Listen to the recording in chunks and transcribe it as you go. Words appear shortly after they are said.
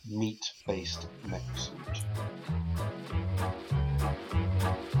Meat-Based Mechsuit.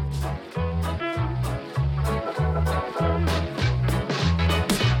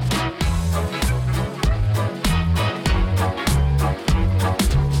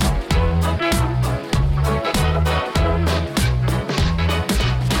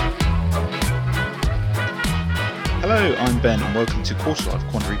 Hello, I'm Ben, and welcome to Quarter Life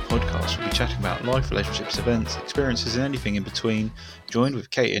Quandary Podcast. We'll be chatting about life, relationships, events, experiences, and anything in between. Joined with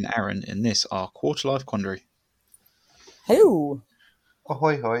Kate and Aaron in this, our Quarter Life Quandary. Hello.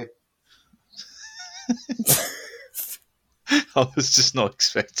 Ahoy, hoy. I was just not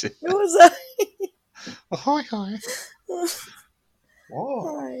expecting. What was that? Ahoy, hoy. What?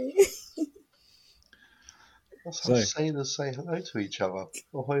 Hi. That's how sailors say hello to each other.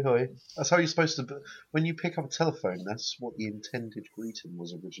 Ahoy, hoy. That's how you're supposed to be. When you pick up a telephone, that's what the intended greeting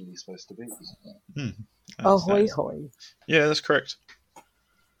was originally supposed to be. Ahoy hoy. Yeah, that's correct.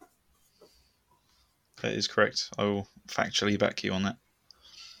 That is correct. I will factually back you on that.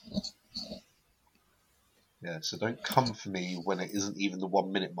 Yeah, so don't come for me when it isn't even the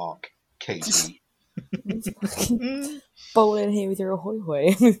 1 minute mark, Katie. Bowl in here with your ahoy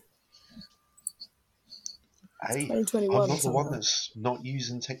hoy. Hey, 2021 I'm not the somehow. one that's not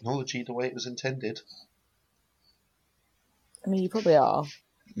using technology the way it was intended. I mean, you probably are.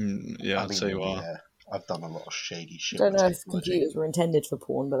 Yeah, I'd say you are. Yeah, I've done a lot of shady shit. I don't know with if technology. computers were intended for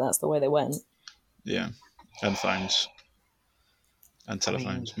porn, but that's the way they went. Yeah, and phones. And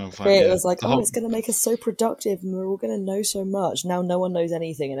telephones, mobile phones. It Yeah. was like, it's going to make us so productive and we're all going to know so much. Now no one knows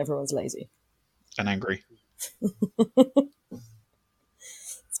anything and everyone's lazy. And angry. It's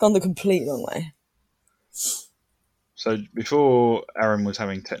gone the complete wrong way. So before Aaron was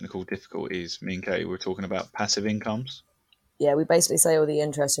having technical difficulties, me and Kate were talking about passive incomes. Yeah, we basically say all the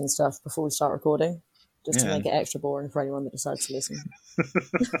interesting stuff before we start recording, just to Yeah. make it extra boring for anyone that decides to listen.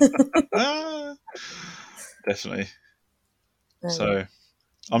 Definitely. So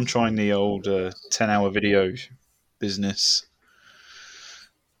I'm trying the old 10-hour video business.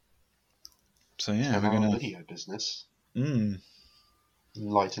 So yeah, we're going to video business. Mm.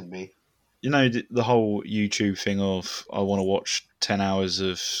 Enlighten me. You know, the whole YouTube thing of I want to watch 10 hours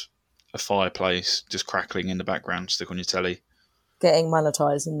of a fireplace just crackling in the background, stick on your telly. Getting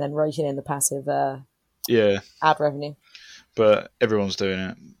monetized and then raking in the passive ad revenue. But everyone's doing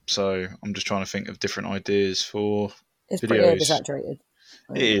it, so I'm just trying to think of different ideas for It's videos. pretty oversaturated.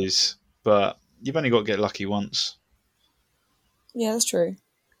 It is, but you've only got to get lucky once. Yeah, that's true.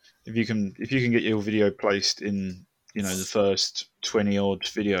 If you can get your video placed in, the first 20 odd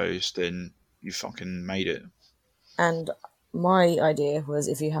videos, then you fucking made it. And my idea was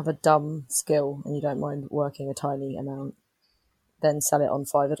if you have a dumb skill and you don't mind working a tiny amount, then sell it on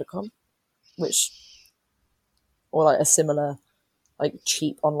Fiverr.com, or like a similar, like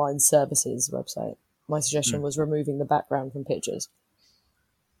cheap online services website. My suggestion was removing the background from pictures.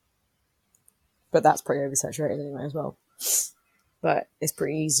 But that's pretty oversaturated anyway as well. But it's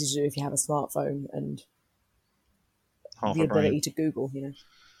pretty easy to do if you have a smartphone and the ability to Google, Which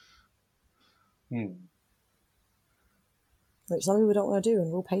some people don't want to do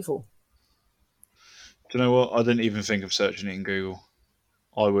and will pay for. Do you know what? I didn't even think of searching it in Google.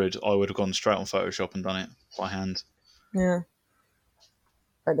 I would have gone straight on Photoshop and done it by hand. Yeah.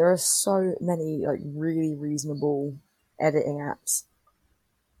 Like, there are so many like really reasonable editing apps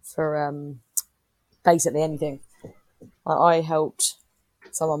for basically anything. I helped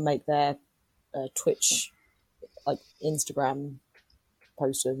someone make their Twitch, like Instagram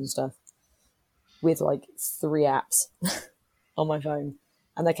posters and stuff with like 3 apps on my phone,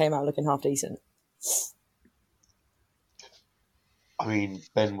 and they came out looking half decent. I mean,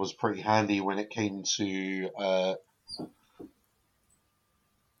 Ben was pretty handy when it came to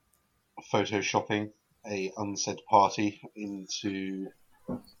photoshopping a unsaid party into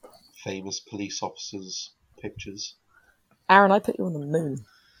famous police officers' pictures. Aaron, I put you on the moon.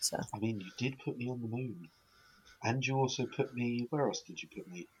 So. I mean, you did put me on the moon. And you also put me... Where else did you put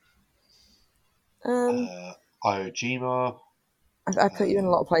me? Iwo Jima. I put you in a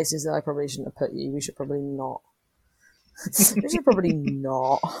lot of places that I probably shouldn't have put you. We should probably not. We should probably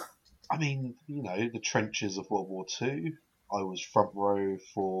not. I mean, the trenches of World War II. I was front row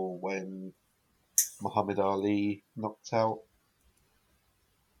for when Muhammad Ali knocked out...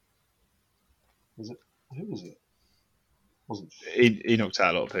 Who was it? Wasn't he knocked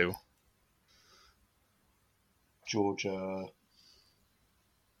out a lot of people. Georgia.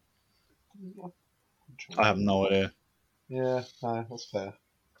 I have no idea. Yeah, no, that's fair.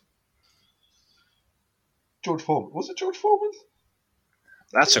 George Foreman. Was it George Foreman?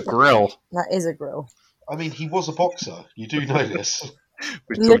 That's a grill. That is a grill. I mean, he was a boxer. You do know this.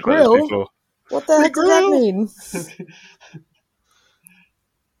 We Le talked about this grill? before. What the heck does that mean?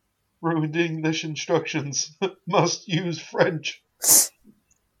 Ruined English instructions. Must use French.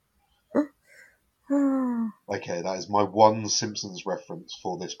 Okay, that is my one Simpsons reference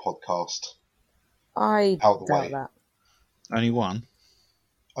for this podcast. I Out the doubt way. that. Only one?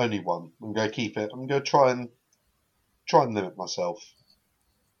 Only one. I'm going to keep it. I'm going to try and limit myself.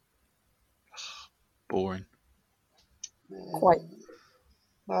 Boring. Quite.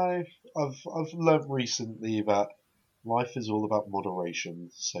 No, I've learned recently that life is all about moderation,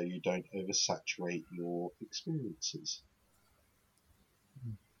 so you don't oversaturate your experiences.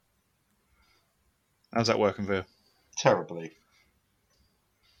 How's that working for you? Terribly.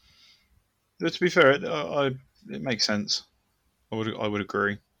 To be fair, it makes sense. I would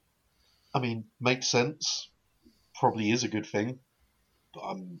agree. I mean, makes sense. Probably is a good thing. But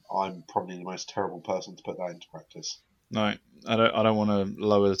I'm probably the most terrible person to put that into practice. No, I don't want to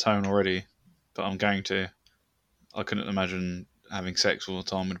lower the tone already, but I'm going to. I couldn't imagine having sex all the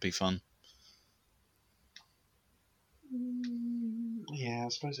time would be fun. Yeah, I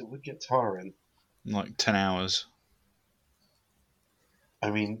suppose it would get tiring. Like 10 hours. I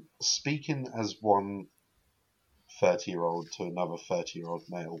mean, speaking as one 30-year-old to another 30-year-old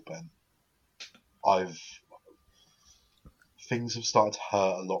male, Ben, things have started to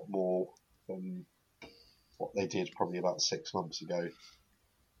hurt a lot more than what they did probably about 6 months ago.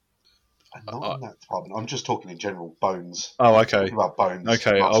 And not in that department. I'm just talking in general, bones. Oh, I'm okay. talking about bones.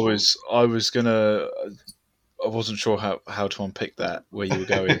 Okay, muscles. I wasn't sure how to unpick that, where you were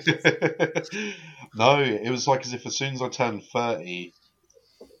going. No, it was like as if as soon as I turned 30,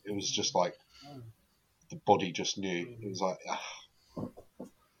 it was just like the body just knew. It was like,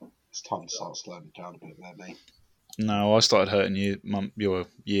 it's time to start slowing it down a bit there, mate. No, I started hurting your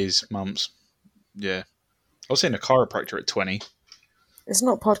months. Yeah. I was seeing a chiropractor at 20. It's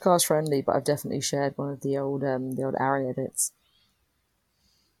not podcast friendly, but I've definitely shared one of the old Aaron edits.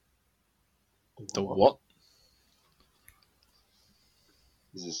 The what?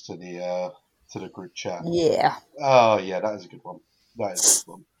 Is this to the group chat? Yeah. Oh yeah, that is a good one. That is a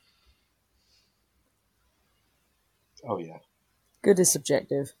good one. Oh yeah. Good is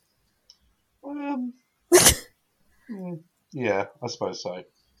subjective. Yeah, I suppose so.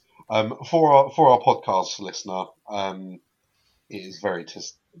 For our podcast listener, it is very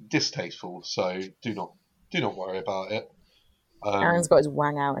distasteful, so do not worry about it. Aaron's got his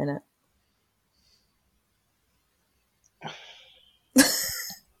wang out in it.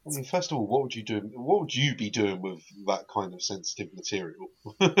 I mean, first of all, what would you do? What would you be doing with that kind of sensitive material?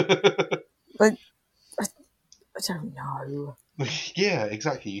 But I don't know. Yeah,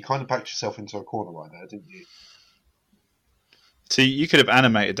 exactly. You kind of backed yourself into a corner right there, didn't you? See, you could have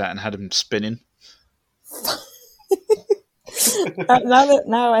animated that and had him spinning.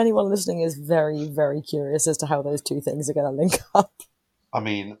 Now anyone listening is very, very curious as to how those two things are going to link up. I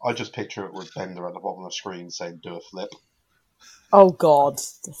mean, I just picture it with Bender at the bottom of the screen saying, "Do a flip." Oh God,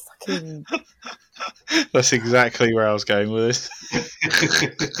 the fucking... That's exactly where I was going with this.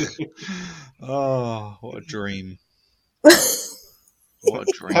 Oh, what a dream! What a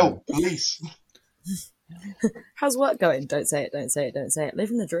dream! Help, police! How's work going? Don't say it. Don't say it. Don't say it.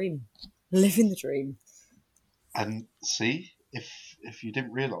 Living the dream. Living the dream. And see, if you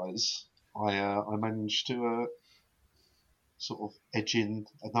didn't realise, I managed to sort of edge in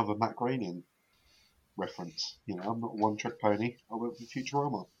another Matt Groening reference. You know, I'm not a one-trick pony. I went for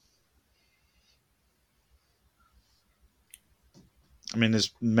Futurama. I mean,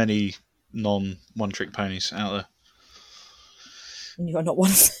 there's many non-one-trick ponies out there. And you are not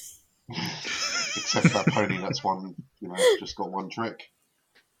one of them. Except for that pony that's one, just got one trick.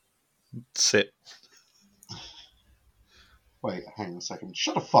 Sit. Wait, hang on a second.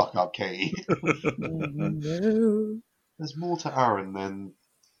 Shut the fuck up, Katie. No. There's more to Aaron than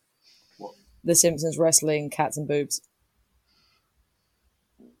what? The Simpsons, wrestling, cats and boobs.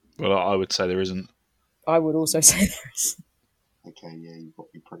 Well, I would say there isn't. I would also say there is. Okay, yeah, you've got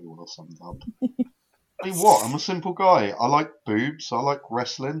me pretty well summed up. I mean, what? I'm a simple guy. I like boobs. I like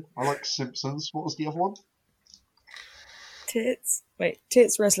wrestling. I like Simpsons. What was the other one? Tits. Wait,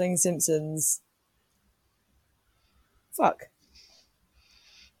 tits, wrestling, Simpsons. Fuck.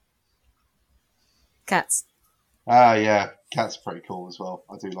 Cats. Ah, yeah. Cat's pretty cool as well.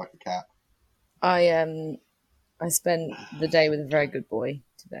 I do like a cat. I spent the day with a very good boy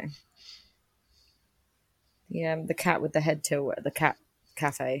today. The cat with the head tilt at the cat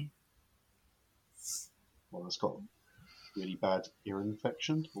cafe. Well, it's got really bad ear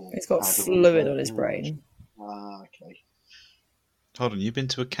infection. Or He's got had a fluid really on bad his ear brain. infection. Ah, okay. Hold on, you've been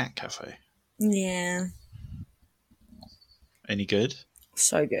to a cat cafe? Yeah. Any good?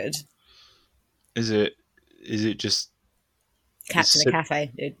 So good. Is it just Cats in a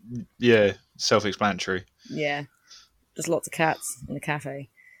cafe, dude. yeah, self-explanatory? Yeah, there's lots of cats in a cafe.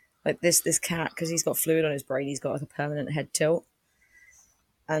 Like this cat, because he's got fluid on his brain, he's got like a permanent head tilt.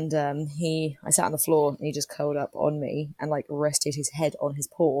 And I sat on the floor and he just curled up on me and like rested his head on his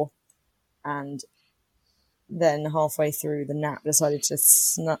paw, and then halfway through the nap decided to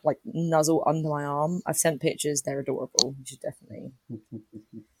nuzzle under my arm. I've sent pictures; they're adorable. You should definitely.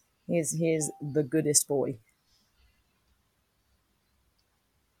 He is the goodest boy.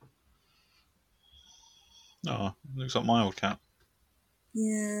 Oh, looks like my old cat.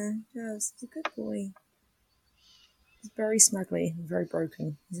 Yeah, he's a good boy. He's very smuggly and very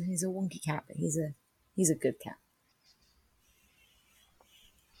broken. He's a wonky cat, but he's a good cat.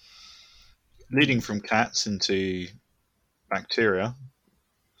 Leading from cats into bacteria.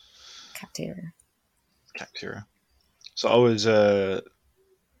 Cacteria. So I was, I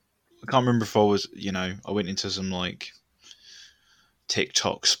can't remember if I was, I went into some like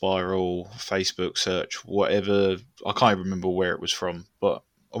TikTok spiral, Facebook search, whatever. I can't even remember where it was from, but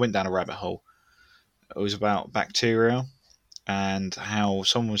I went down a rabbit hole. It was about bacteria and how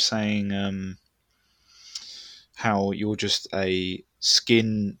someone was saying how you're just a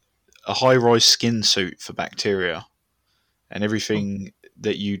high-rise skin suit for bacteria, and everything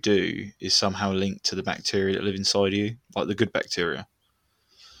that you do is somehow linked to the bacteria that live inside you, like the good bacteria.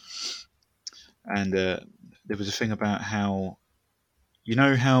 And there was a thing about how,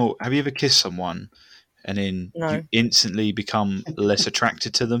 have you ever kissed someone and then you instantly become less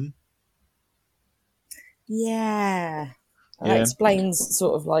attracted to them? Yeah. Yeah. That explains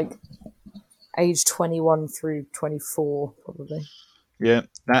sort of like age 21 through 24, probably. Yeah,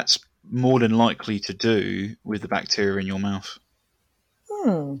 that's more than likely to do with the bacteria in your mouth.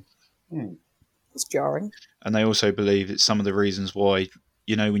 It's jarring. And they also believe it's some of the reasons why,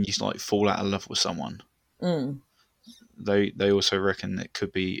 when you like fall out of love with someone, they also reckon it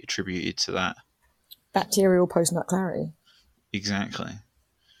could be attributed to that. Bacterial post-nut clarity. Exactly.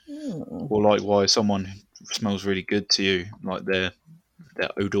 Or like why someone smells really good to you, like their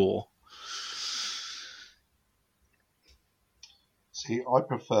odour. See, I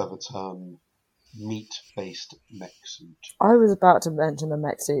prefer the term meat-based Mechsuit. I was about to mention the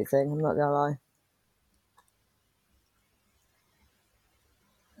Mechsuit thing, I'm not gonna lie.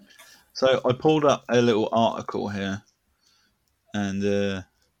 So I pulled up a little article here, and all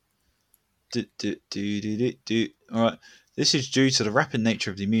right. This is due to the rapid nature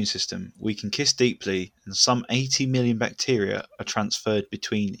of the immune system. We can kiss deeply, and some 80 million bacteria are transferred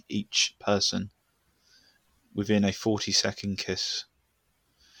between each person within a 40-second kiss.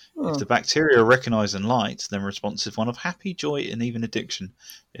 If the bacteria are recognised and liked, then response is one of happy, joy, and even addiction.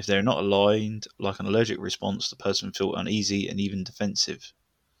 If they're not aligned, like an allergic response, the person will feel uneasy and even defensive.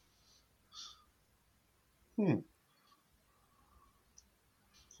 Fair.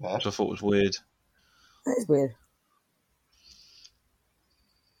 Which I thought was weird. That is weird.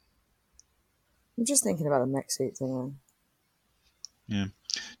 I'm just thinking about the Mechsuit thing, man. Yeah.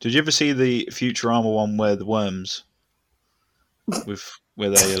 Did you ever see the Futurama one where the worms, where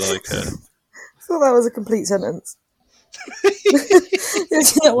they like? I thought that was a complete sentence.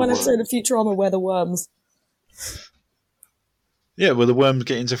 That one episode of Futurama where the worms. Yeah, where the worms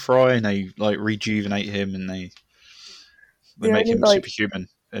get into Fry and they like rejuvenate him and they make him superhuman,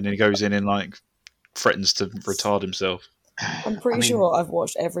 and then he goes in and like threatens to retard himself. I'm pretty sure I've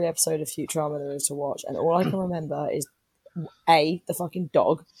watched every episode of Futurama there is to watch, and all I can remember is A, the fucking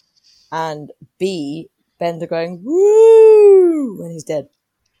dog, and B, Bender going woo when he's dead.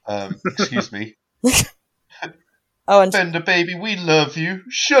 Excuse me. And Bender, baby, we love you.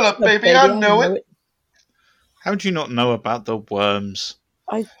 Shut up, baby, I know it. How do you not know about the worms?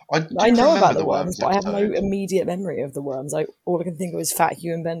 I know about the worms, but I have no immediate memory of the worms. All I can think of is Fat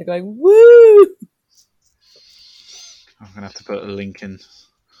Hugh and Bender going woo. I'm gonna have to put a link in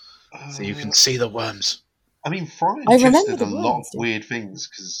so you can see the worms. I mean, Fry ingested a lot of weird things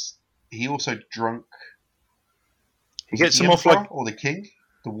because he also drunk. He gets them off like or the king,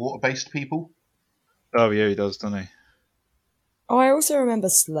 the water-based people. Oh yeah, he does, doesn't he? Oh, I also remember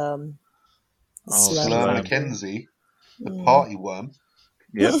Slurm. Slurm Mackenzie, the party worm.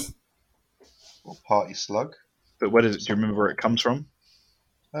 Yep. Or party slug. But do you remember where it comes from?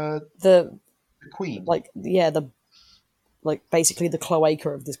 The queen. Basically the cloaca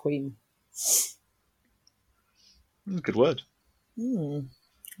of this queen. Good word. I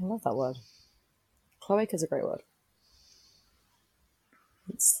love that word. Cloaca is a great word.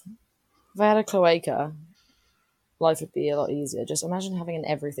 If I had a cloaca, life would be a lot easier. Just imagine having an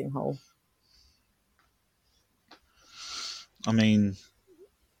everything hole. I mean,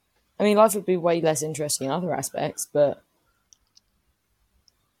 I mean, life would be way less interesting in other aspects, but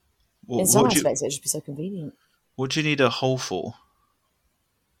in some aspects, it'd just be so convenient. What do you need a hole for?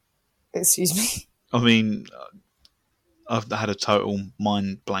 Excuse me. I mean, I've had a total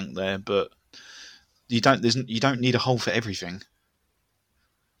mind blank there, but you don't need a hole for everything.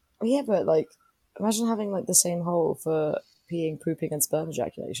 Well, yeah, but like, imagine having like the same hole for peeing, pooping, and sperm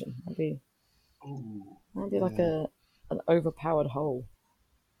ejaculation. That'd be like an overpowered hole,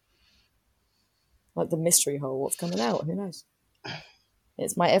 like the mystery hole. What's coming out? Who knows?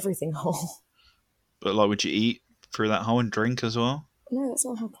 It's my everything hole. But like, would you eat through that hole and drink as well? No, that's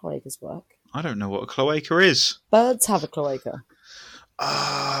not how cloacas work. I don't know what a cloaca is. Birds have a cloaca.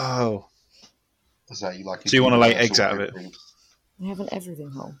 Oh. Is that you like? So you want to lay eggs out of it? They have an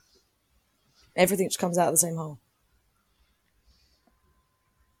everything hole. Everything just comes out of the same hole.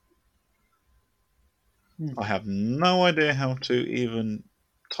 I have no idea how to even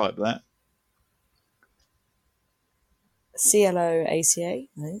type that. CLOACA,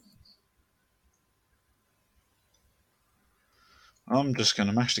 right? I'm just going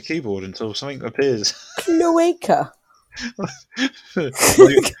to mash the keyboard until something appears. Cloaca.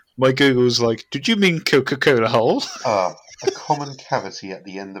 my Google's like, did you mean Coca-Cola hole? A common cavity at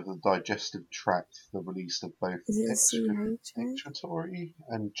the end of the digestive tract, the release of both excretory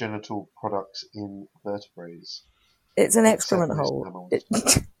and genital products in vertebrates. It's an excrement hole.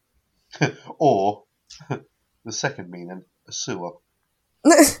 Or, the second meaning, a sewer.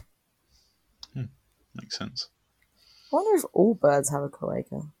 Makes sense. I wonder if all birds have a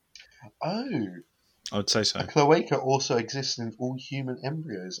cloaca. Oh. I would say so. A cloaca also exists in all human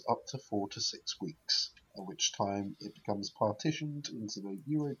embryos up to 4 to 6 weeks, at which time it becomes partitioned into the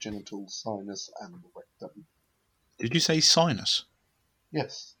urogenital sinus and the rectum. Did you say sinus?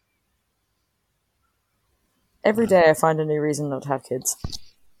 Yes. Every day I find a new reason not to have kids.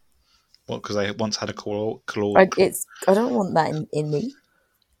 What, because they once had a claw? I don't want that in me.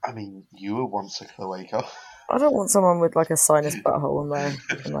 I mean, you were once a cloaca. I don't want someone with like a sinus butthole in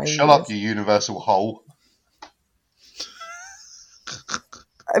my Shut up, you universal hole.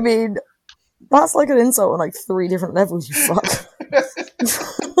 I mean, that's like an insult on like 3 different levels, you fuck.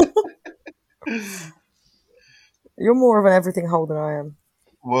 You're more of an everything hole than I am.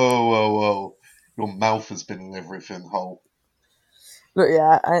 Whoa. Your mouth has been an everything hole. Look,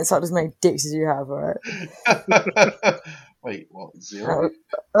 yeah, and it's not as many dicks as you have, alright? Wait, what? 0?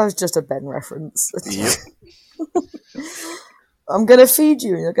 That was just a Ben reference. Yep. I'm gonna feed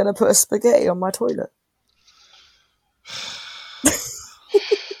you and you're gonna put a spaghetti on my toilet.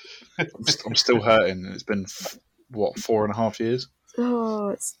 I'm still hurting. It's been, 4.5 years? Oh,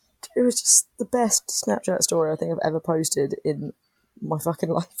 it was just the best Snapchat story I think I've ever posted in my fucking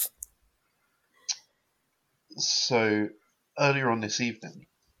life. So, earlier on this evening,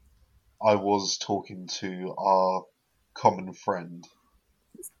 I was talking to our common friend,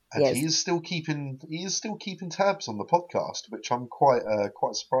 and Yes. he is still keeping tabs on the podcast, which I'm quite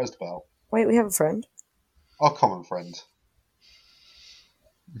surprised about. Wait, we have a friend? Our common friend.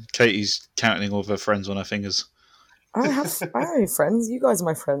 Katie's counting all of her friends on her fingers. I don't have any friends. You guys are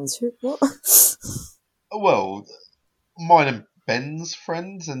my friends. What? Well, mine and Ben's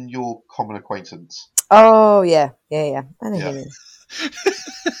friends and your common acquaintance. Oh, yeah. I know Yeah. who you mean.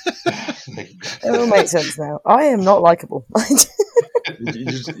 It all makes sense now. I am not likable.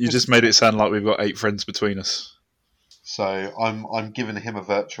 You just made it sound like we've got 8 friends between us. So I'm giving him a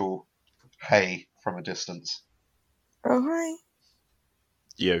virtual hey from a distance. Oh, hi.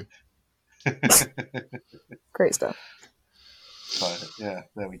 You. Great stuff. So yeah,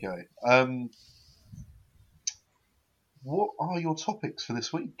 there we go. What are your topics for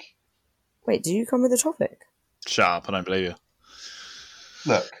this week? Wait, did you come with a topic? Shut up, I don't believe you.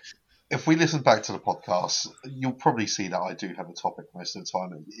 Look, if we listen back to the podcast, you'll probably see that I do have a topic most of the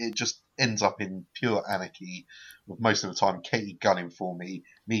time. It just ends up in pure anarchy, with most of the time Katie gunning for me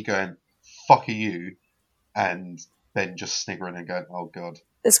going, fuck are you, and Ben just sniggering and going, oh god.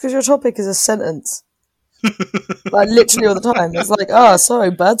 It's because your topic is a sentence. Like, literally all the time. It's like, so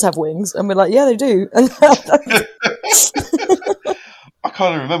birds have wings. And we're like, yeah, they do. And I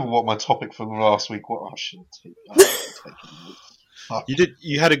can't remember what my topic for last week was. I should take it.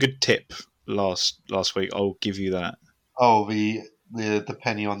 You had a good tip last week. I'll give you that. Oh, the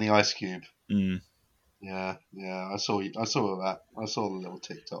penny on the ice cube. Mm. Yeah. I saw that. I saw the little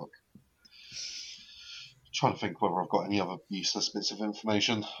TikTok. Trying to think whether I've got any other useless bits of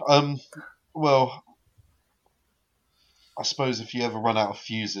information. Well, I suppose if you ever run out of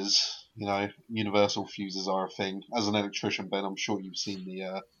fuses, universal fuses are a thing. As an electrician, Ben, I'm sure you've seen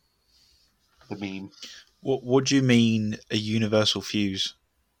the meme. What do you mean a universal fuse?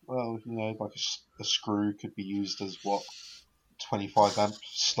 well, like a screw could be used as what 25 amp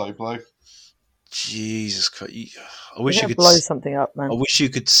slow blow. Jesus Christ! I You're wish you gonna could. blow something up, man. I wish you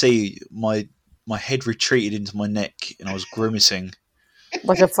could see my head retreated into my neck and I was grimacing.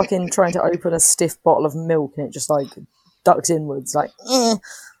 Like a fucking trying to open a stiff bottle of milk and it just like ducks inwards, like.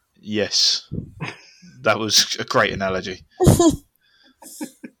 Yes, that was a great analogy.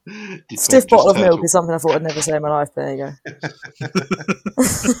 Stiff bottle of milk turtle. is something I thought I'd never say in my life, but there you go.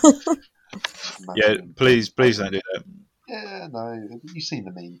 Yeah, please don't do that. Yeah, no, you've seen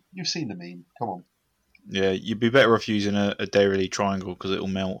the meme. You've seen the meme. Come on. Yeah, you'd be better off using a Dairy triangle because it'll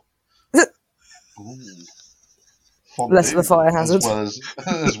melt. Ooh. Fondue, Less of a fire hazard.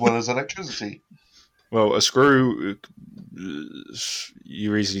 as well as electricity. Well, a screw,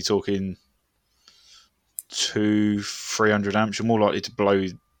 you're easily talking 200-300 amps. You're more likely to blow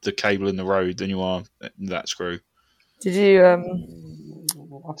the cable in the road than you are that screw. Did you I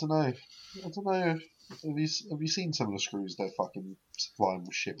don't know. Have you seen some of the screws they're fucking supplying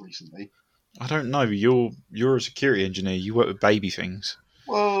with shit recently? I don't know. You're a security engineer. You work with baby things.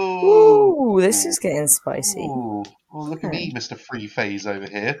 Whoa! Ooh, this is getting spicy. Ooh. Oh, look at me, Mr. Free Phase over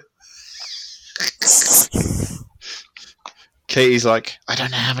here. Katie's like, I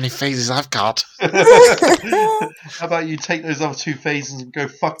don't know how many phases I've got. How about you take those other 2 phases and go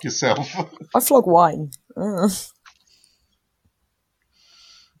fuck yourself? I flog wine. Oh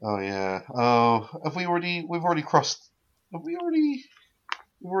yeah. Oh, we've already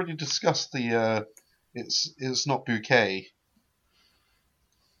discussed the it's not bouquet.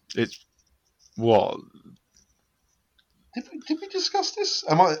 It's what? Did we discuss this?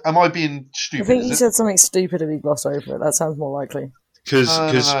 Am I being I stupid? think you said something stupid and we glossed over it. That sounds more likely. Because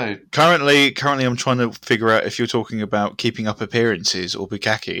No. currently I'm trying to figure out if you're talking about keeping up appearances or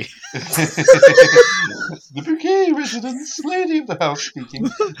bukkake. The bouquet residence, lady of the house speaking.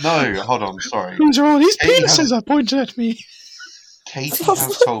 No, hold on, sorry. Those are all these Katie penises are pointed at me. Katie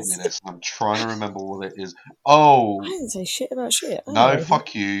has told me this, and I'm trying to remember what it is. Oh, I didn't say shit about shit. no,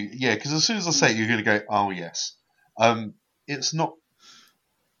 fuck you. Yeah, because as soon as I say it, you're going to go, oh, yes. It's not...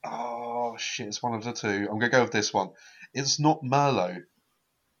 Oh, shit, it's one of the two. I'm going to go with this one. It's not Merlot.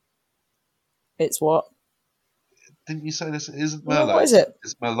 It's what? Didn't you say this? It isn't Well, Merlot. what is it?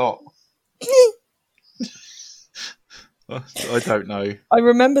 It's Merlot. I don't know. I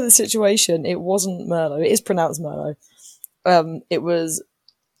remember the situation. It wasn't Merlot. It is pronounced Merlot.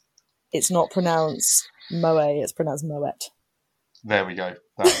 It's not pronounced Moe. It's pronounced Moet. There we go.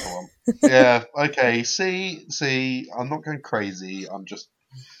 That's the one. Yeah, okay. See, I'm not going crazy. I'm just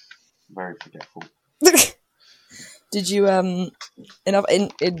very forgetful. Did you in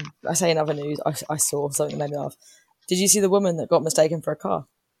I say in other news, I saw something that made me laugh. Did you see the woman that got mistaken for a car?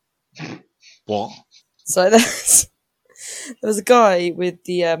 What? So there was a guy with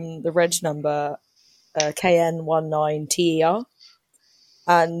the reg number KN19TER,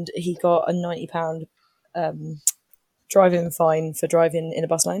 and he got a £90 driving fine for driving in a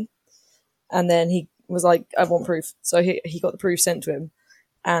bus lane. And then he was like, I want proof. So he got the proof sent to him.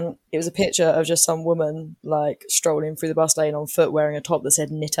 And it was a picture of just some woman like strolling through the bus lane on foot wearing a top that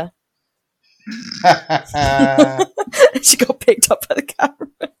said knitter. She got picked up by the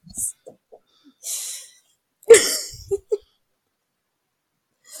cameras.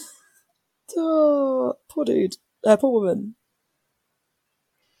 Oh, poor dude. Poor woman.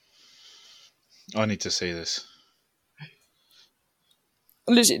 I need to see this.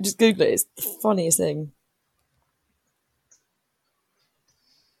 Literally, just Google it. It's the funniest thing.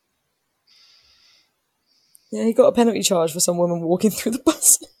 Yeah, he got a penalty charge for some woman walking through the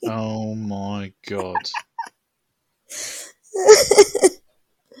bus. Oh my god.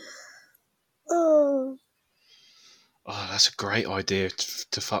 Oh. Oh, that's a great idea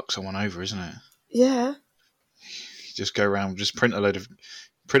to fuck someone over, isn't it? Yeah. Just go around, just print a load of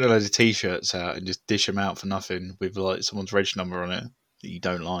t-shirts out and just dish them out for nothing with like someone's reg number on it that you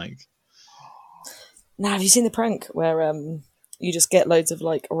don't like. Now, have you seen the prank where you just get loads of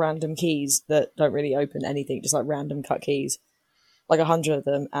like random keys that don't really open anything, just like random cut keys, like 100 of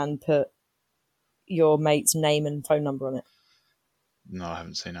them, and put your mate's name and phone number on it? No, I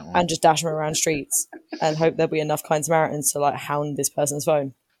haven't seen that one. And just dash them around streets and hope there'll be enough kind Samaritans to like hound this person's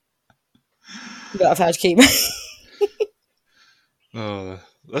phone. But I've had to keep. Oh,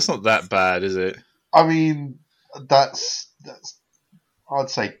 that's not that bad, is it? I mean, that's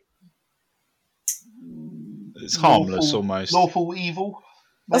I'd say It's harmless almost. Lawful evil.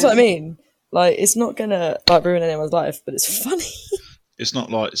 That's what I mean. Like, it's not gonna like ruin anyone's life, but it's funny. It's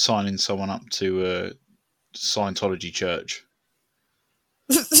not like signing someone up to a Scientology church.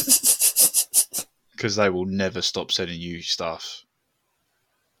 Because they will never stop sending you stuff.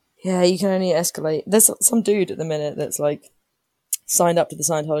 Yeah, you can only escalate. There's some dude at the minute that's like signed up to the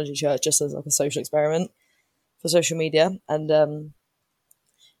Scientology church just as like a social experiment for social media, and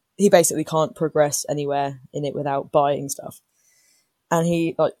he basically can't progress anywhere in it without buying stuff. And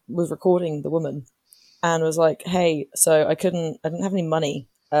he like was recording the woman and was like, "Hey, so I didn't have any money,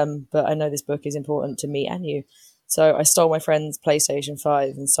 but I know this book is important to me and you, so I stole my friend's PlayStation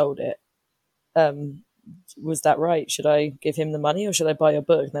 5 and sold it. Was that right? Should I give him the money or should I buy your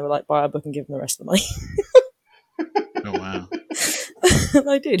book?" And they were like, "Buy our book and give him the rest of the money." Oh wow. And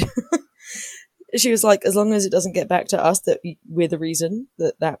I did. She was like, "As long as it doesn't get back to us that we're the reason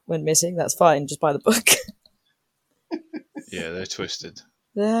that went missing, that's fine. Just buy the book." Yeah, they're twisted.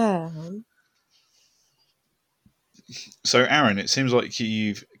 Yeah. So, Aaron, it seems like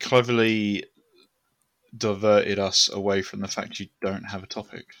you've cleverly diverted us away from the fact you don't have a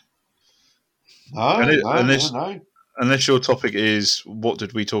topic. No. Unless your topic is, what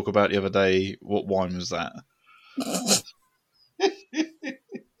did we talk about the other day? What wine was that?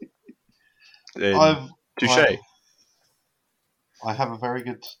 Touche. I have a very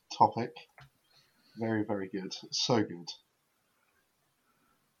good topic. Very, very good. So good.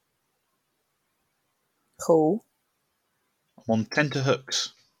 Cool. I'm on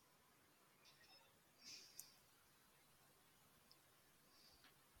tenterhooks.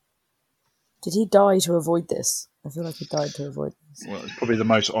 Did he die to avoid this? I feel like he died to avoid this. Well, it's probably the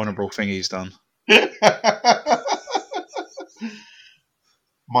most honourable thing he's done.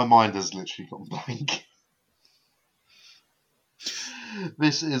 My mind has literally gone blank.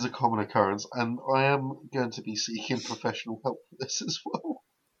 This is a common occurrence, and I am going to be seeking professional help for this as well.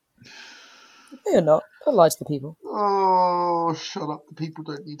 No, you're not. Don't lie to the people. Oh, shut up. The people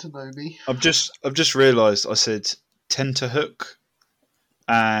don't need to know me. I've just realised I said tenterhook,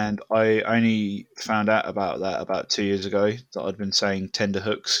 and I only found out about that about 2 years ago, that I'd been saying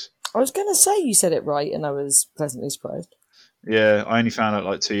tenderhooks. I was going to say you said it right, and I was pleasantly surprised. Yeah, I only found out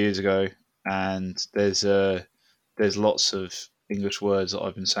like 2 years ago, and there's lots of English words that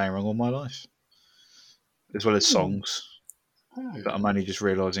I've been saying wrong all my life, as well as songs that I'm only just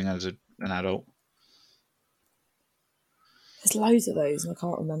realising as an adult. There's loads of those, and I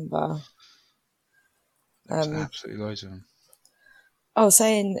can't remember. There's absolutely loads of them. Oh,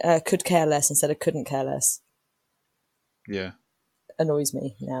 saying could care less instead of couldn't care less. Yeah. Annoys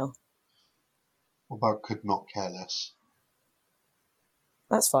me now. What about could not care less?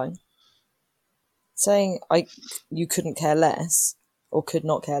 That's fine. Saying you couldn't care less or could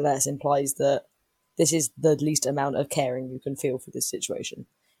not care less implies that this is the least amount of caring you can feel for this situation.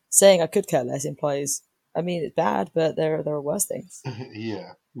 Saying I could care less implies, I mean, it's bad, but there are worse things.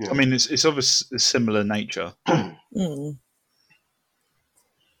 Yeah. I mean, it's of a similar nature. I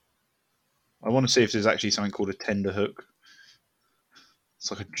want to see if there's actually something called a tender hook. It's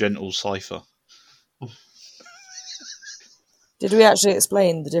like a gentle cipher. Did we actually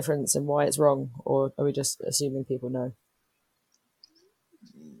explain the difference and why it's wrong, or are we just assuming people know?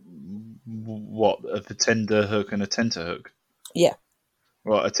 What, a tender hook and a tenter hook? Yeah.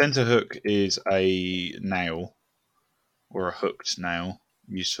 Well, a tenter hook is a nail, or a hooked nail,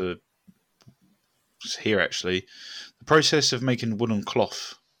 used for, here actually, the process of making woolen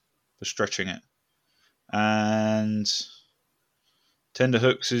cloth for stretching it. And tender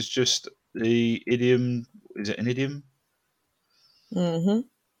hooks is just the idiom. Is it an idiom? Mm-hmm.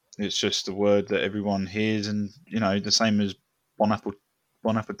 It's just a word that everyone hears, and the same as bon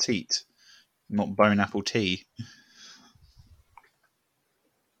appetit, not bone apple tea.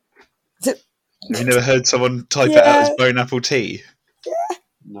 Have you never heard someone type it out as bone apple tea? Yeah.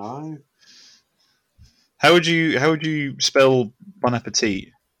 No. How would you spell bon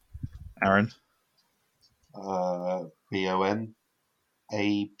appetit, Aaron? BONAPETIT.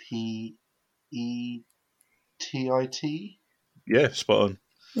 Yeah, spot on.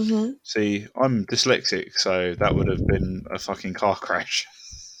 Mm-hmm. See, I'm dyslexic, so that would have been a fucking car crash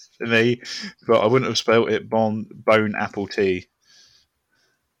for me. But I wouldn't have spelt it bone apple tea,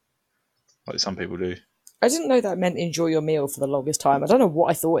 like some people do. I didn't know that meant enjoy your meal for the longest time. I don't know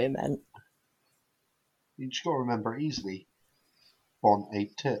what I thought it meant. You just got to remember it easily. Bon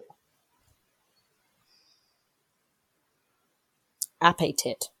appetit.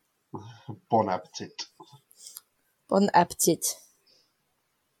 Appetit. Bon appetit. Bon appetit.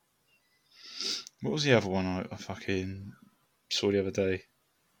 What was the other one I fucking saw the other day?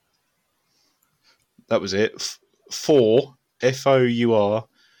 That was it. Four, FOUR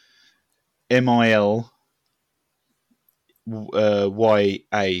MIL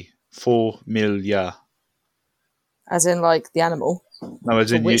YA. 4 million. As in, like, the animal? No,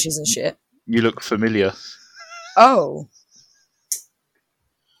 as in witches and shit. You look familiar. Oh.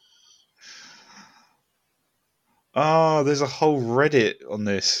 Oh, there's a whole Reddit on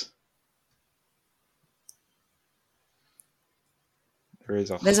this. There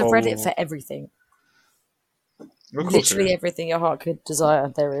is a There's a Reddit whole. for everything. Of course there Literally is. everything your heart could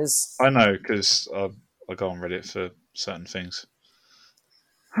desire, there is. I know because I go on Reddit for certain things.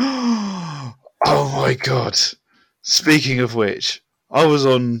 Oh my god! Speaking of which, I was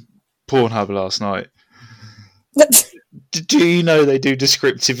on Pornhub last night. Do you know they do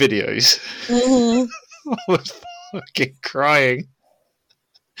descriptive videos? Mhm. I was fucking crying.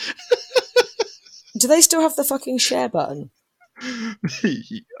 Do they still have the fucking share button?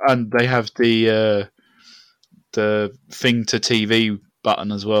 And they have the thing to TV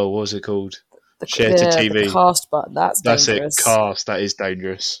button as well. What was it called? Share to The TV. cast button. That's That's it. dangerous. Cast. That is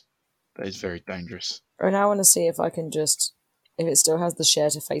dangerous. That is very dangerous. Right now I want to see if I can just, if it still has the share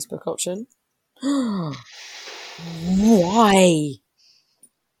to Facebook option. Why?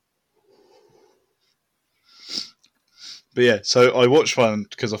 But yeah, so I watched one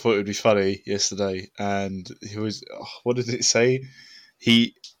because I thought it would be funny yesterday, and he was. Oh, what did it say?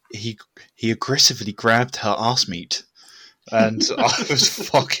 He he aggressively grabbed her ass meat, and I was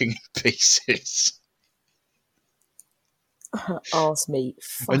fucking in pieces. Arse meat.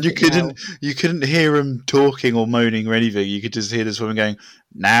 And you couldn't hear him talking or moaning or anything. You could just hear this woman going,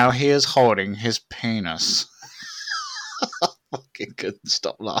 "Now he is holding his penis." I fucking couldn't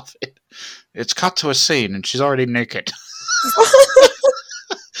stop laughing. It's cut to a scene, and she's already naked.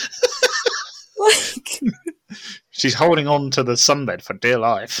 Like, She's holding on to the sunbed for dear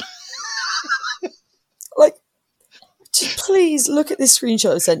life. like, just please look at this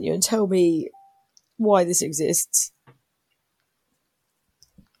screenshot I sent you and tell me why this exists.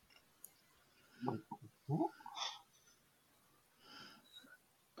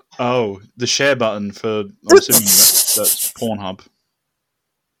 Oh, the share button for. I'm assuming that's Pornhub.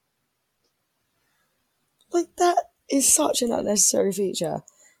 Like, that is such an unnecessary feature.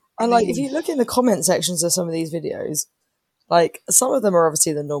 And, like, if you look in the comment sections of some of these videos, like, some of them are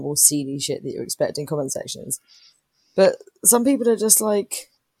obviously the normal seedy shit that you expect in comment sections. But some people are just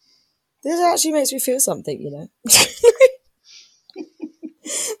like, this actually makes me feel something, you know?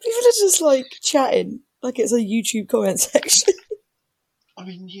 People are just, like, chatting like it's a YouTube comment section. I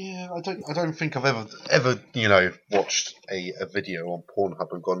mean, yeah, I don't think I've ever watched a video on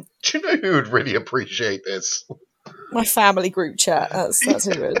Pornhub and gone, do you know who would really appreciate this? My family group chat. That's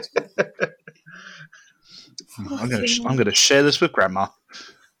who would. I'm gonna share this with Grandma.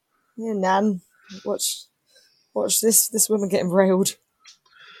 Yeah, Nan, watch this woman getting railed.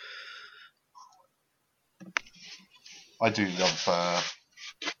 I do love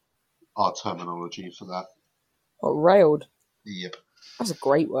our terminology for that. What, railed? Yep. That's a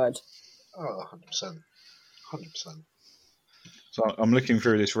great word. Oh, 100%. 100%. So I'm looking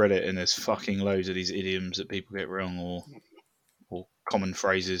through this Reddit, and there's fucking loads of these idioms that people get wrong, or common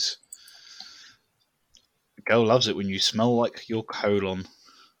phrases. The girl loves it when you smell like your colon.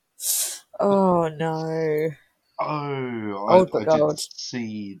 Oh no. Oh, Old but I gold. did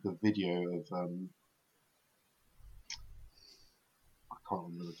see the video of I can't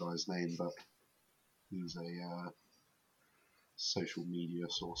remember the guy's name, but he's a social media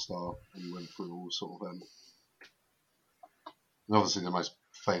sort of star, and he went through all sort of and obviously the most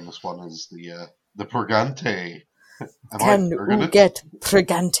famous one is the purgante. Can you get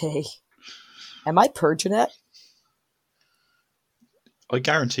purgante? Am I purging it? I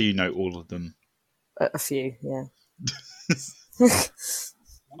guarantee you know all of them. A few, yeah.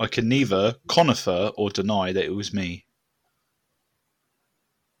 I can neither conifer or deny that it was me.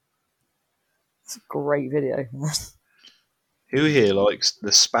 It's a great video. Who here likes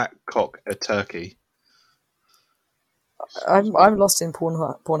the spat cock a turkey? I'm lost in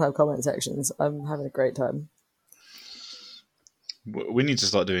Pornhub comment sections. I'm having a great time. We need to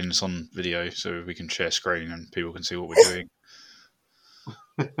start doing this on video so we can share screen and people can see what we're doing.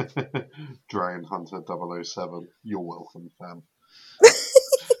 Dragon Hunter 007, you're welcome, fam.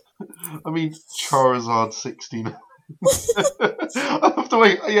 I mean, Charizard 69. I have to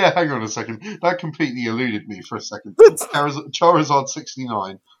wait. Yeah, hang on a second. That completely eluded me for a second. Charizard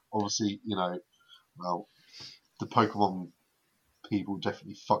 69, obviously, well, the Pokemon people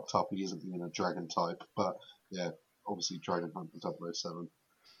definitely fucked up. He isn't even a dragon type, but yeah, obviously Dragon Hunter 007.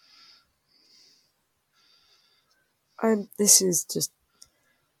 This is just,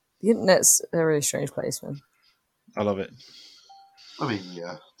 the internet's a really strange place, man. I love it. I mean,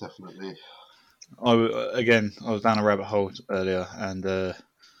 yeah, definitely. I was down a rabbit hole earlier, and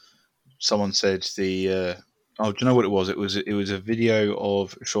someone said do you know what it was? It was a video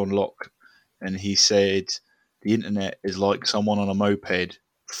of Sean Locke, and he said the internet is like someone on a moped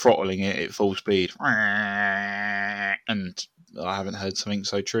throttling it at full speed, and I haven't heard something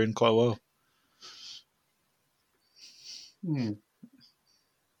so true in quite a while.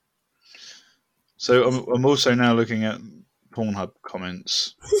 So I'm also now looking at Pornhub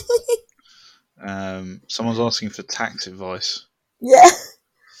comments. Someone's asking for tax advice. Yeah.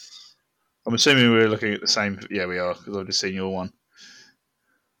 I'm assuming we're looking at the same. Yeah, we are, because I've just seen your one.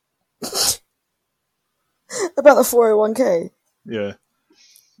 About the 401k. Yeah.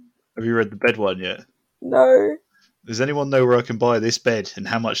 Have you read the bed one yet? No. Does anyone know where I can buy this bed and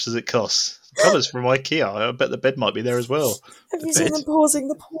how much does it cost? The covers from IKEA. I bet the bed might be there as well. Have you seen them pausing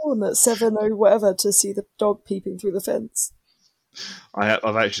the porn at 7:00 whatever to see the dog peeping through the fence?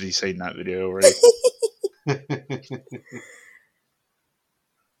 I've actually seen that video already.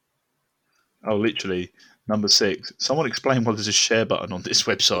 Oh, literally. Number 6. Someone explain why there's a share button on this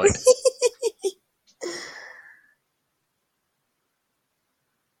website.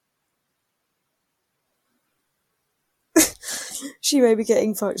 She may be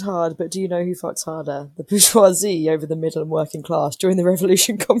getting fucked hard, but do you know who fucks harder? The bourgeoisie over the middle and working class during the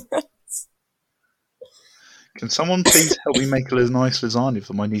revolution, comrades. Can someone please help me make a nice lasagna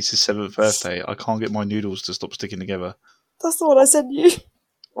for my niece's 7th birthday? I can't get my noodles to stop sticking together. That's the one I sent you.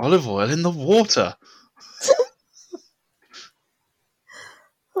 Olive oil in the water.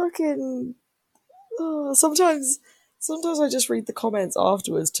 Fucking... Oh, sometimes I just read the comments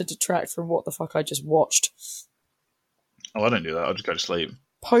afterwards to detract from what the fuck I just watched. Oh, I don't do that. I just go to sleep.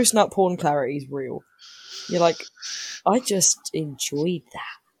 Post-nut porn clarity is real. You're like, I just enjoyed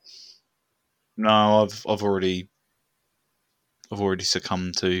that. No, I've already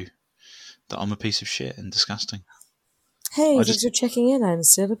succumbed to that I'm a piece of shit and disgusting. Hey, thanks for checking in. I'm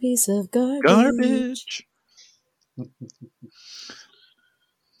still a piece of garbage. Garbage.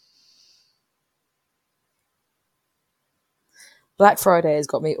 Black Friday has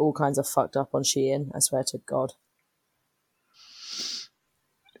got me all kinds of fucked up on Shein, I swear to God.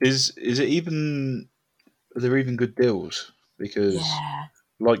 Is it even... Are there even good deals? Because,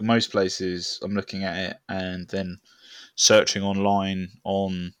 like most places, I'm looking at it and then searching online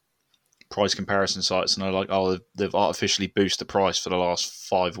on price comparison sites, and they're like, oh, they've artificially boosted the price for the last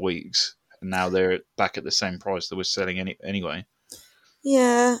 5 weeks, and now they're back at the same price that we're selling anyway.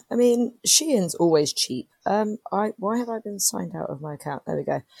 Yeah, I mean, Shein's always cheap. Why have I been signed out of my account? There we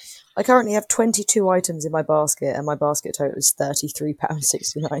go. I currently have 22 items in my basket, and my basket total is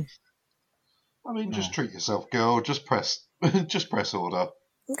 £33.69. I mean, just treat yourself, girl. Just press order.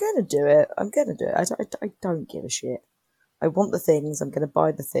 I'm gonna do it. I don't give a shit. I want the things. I'm gonna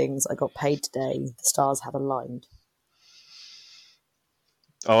buy the things. I got paid today. The stars have aligned.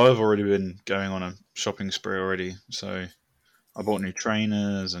 Oh, I've already been going on a shopping spree already, so I bought new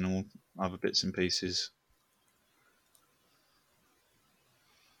trainers and all other bits and pieces.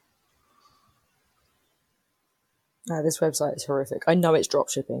 No, this website is horrific. I know it's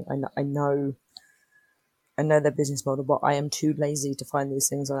dropshipping. I know their business model, but I am too lazy to find these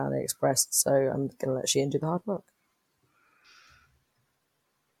things on AliExpress, so I'm going to let Shein do the hard work.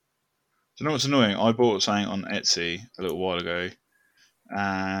 Do you know what's annoying? I bought something on Etsy a little while ago,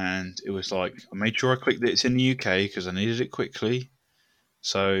 and it was like, I made sure I clicked that it's in the UK because I needed it quickly.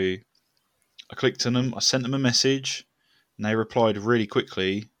 So I clicked on them, I sent them a message, and they replied really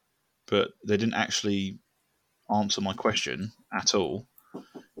quickly, but they didn't actually answer my question at all.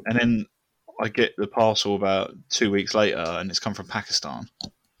 And then I get the parcel about 2 weeks later, and it's come from Pakistan.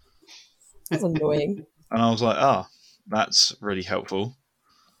 That's annoying. And I was like, that's really helpful.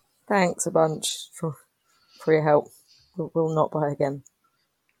 Thanks a bunch for your help. We'll not buy again.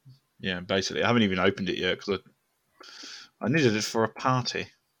 Yeah, basically. I haven't even opened it yet because I needed it for a party.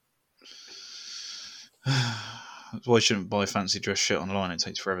 That's why you shouldn't buy fancy dress shit online. It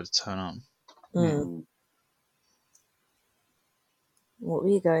takes forever to turn up. Mm. What were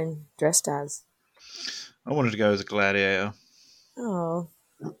you going dressed as? I wanted to go as a gladiator. Oh.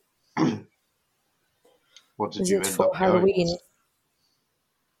 What did you end up Halloween? going?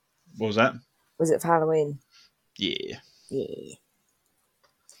 What was that? Was it for Halloween? Yeah. Yeah,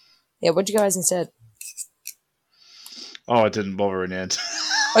 what'd you guys instead? Oh, I didn't bother in the end.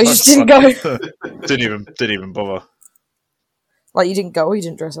 Oh, you just didn't go? didn't even bother. Like, you didn't go or you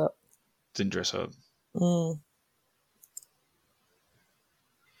didn't dress up? Didn't dress up. Mm.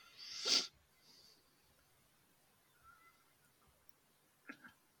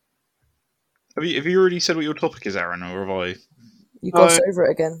 Have you already said what your topic is, Aaron, or have I? You glossed over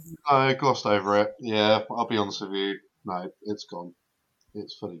it again. I glossed over it. Yeah, I'll be honest with you. No, it's gone.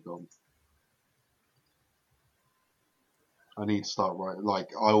 It's fully gone. I need to start writing. Like,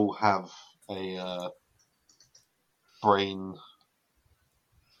 I'll have a brain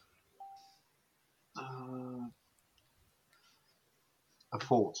a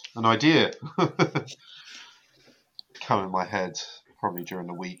thought, an idea come in my head probably during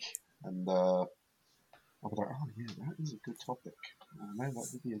the week, and I'll be like, oh yeah, that is a good topic. Maybe that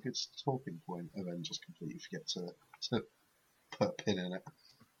would be a good talking point, and then just completely forget to put a pin in it.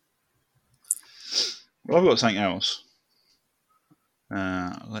 Well, I've got something else.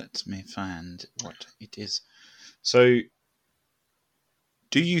 Let me find what it is. So,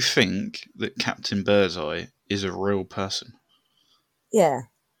 do you think that Captain Birdseye is a real person? Yeah.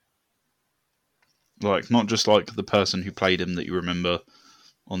 Like, not just like the person who played him that you remember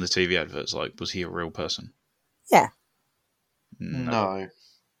on the TV adverts. Like, was he a real person? Yeah. No. I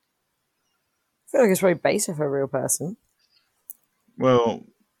feel like it's very basic for a real person. Well,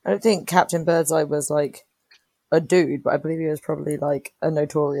 I don't think Captain Birdseye was like a dude, but I believe he was probably like a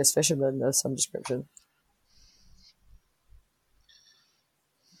notorious fisherman of some description.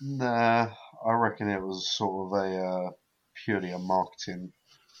 Nah, I reckon it was sort of purely a marketing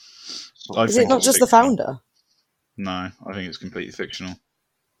sort I of Is it think not it's just the fictional. founder? No, I think it's completely fictional.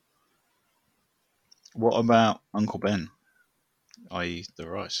 What about Uncle Ben, i.e. the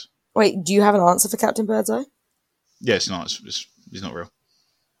rice? Wait, do you have an answer for Captain Birdseye? Yeah, it's not. He's not real.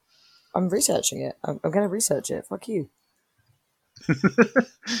 I'm researching it. I'm going to research it. Fuck you.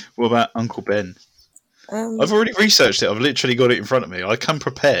 What about Uncle Ben? Um, I've already researched it. I've literally got it in front of me. I come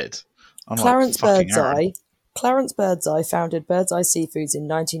prepared. I'm Clarence like, fucking Aaron. Birdseye. Clarence Birdseye founded Birdseye Seafoods in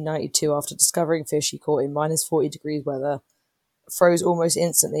 1992 after discovering fish he caught in minus 40 degrees weather, froze almost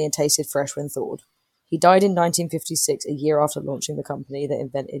instantly and tasted fresh when thawed. He died in 1956, a year after launching the company that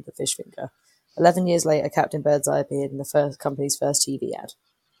invented the fish finger. 11 years later, Captain Birdseye appeared in the company's first TV ad.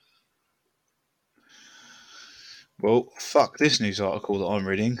 Well, fuck this news article that I'm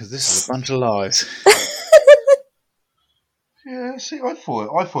reading because this is a bunch of lies. Yeah, see, I thought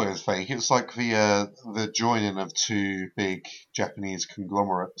it was fake. It was like the joining of two big Japanese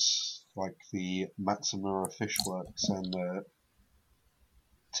conglomerates, like the Matsumura Fishworks and the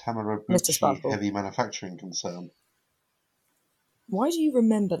Mr. Tamarabuchi Sparkle. Heavy Manufacturing Concern. Why do you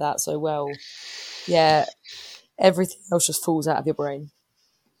remember that so well? Yeah, everything else just falls out of your brain.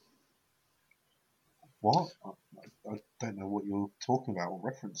 What? I don't know what you're talking about or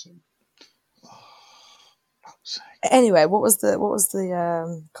referencing. Anyway, what was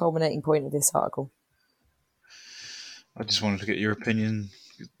the culminating point of this article? I just wanted to get your opinion.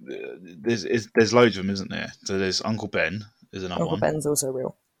 There's loads of them, isn't there? So there's Uncle Ben. There's another Uncle one. Ben's also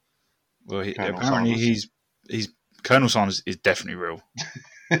real. Well, Colonel apparently Sanders. he's Colonel Sanders is definitely real.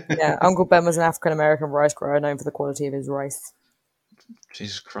 Yeah, Uncle Ben was an African American rice grower known for the quality of his rice.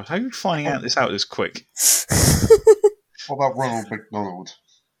 Jesus Christ! How are you finding out this quick? What about Ronald McDonald?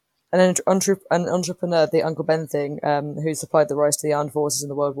 An entrepreneur, the Uncle Ben thing, who supplied the rice to the armed forces in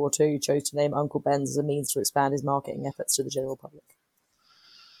the World War II, chose to name Uncle Ben's as a means to expand his marketing efforts to the general public.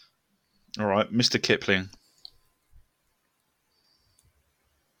 All right, Mr. Kipling.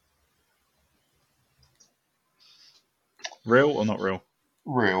 Real or not real?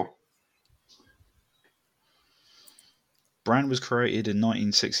 Real. Brand was created in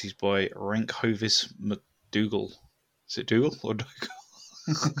 1960s by Rank Hovis McDougall. Is it Dougal or Dougal?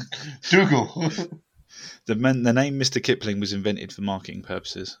 Dougal. The name Mr. Kipling was invented for marketing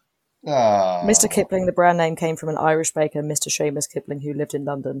purposes. Mr. Kipling, the brand name, came from an Irish baker, Mr. Seamus Kipling, who lived in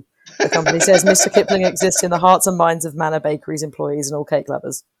London. The company says Mr. Kipling exists in the hearts and minds of Manor Bakery's employees and all cake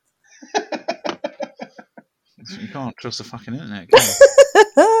lovers. You can't trust the fucking internet, can you?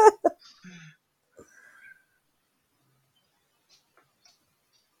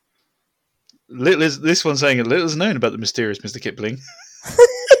 This one's saying little is known about the mysterious Mr. Kipling,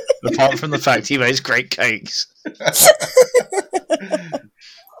 apart from the fact he makes great cakes.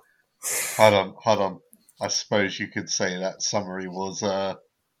 Hold on. I suppose you could say that summary was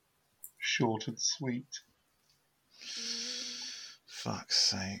short and sweet. Fuck's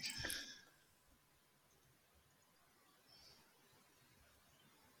sake.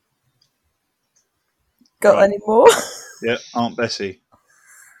 Got Right. any more? Yeah, Aunt Bessie.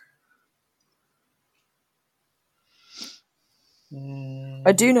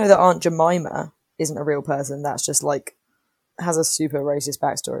 I do know that Aunt Jemima isn't a real person. That's just like has a super racist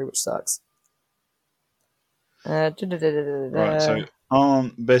backstory, which sucks. Right, so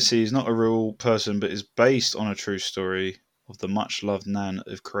Aunt Bessie is not a real person, but is based on a true story of the much-loved nan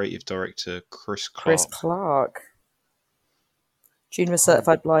of creative director Chris Clark. Chris Clark. June was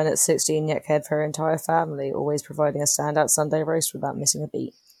certified blind at 16, yet cared for her entire family, always providing a standout Sunday roast without missing a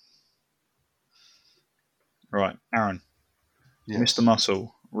beat. Right, Aaron. Yes. Mr.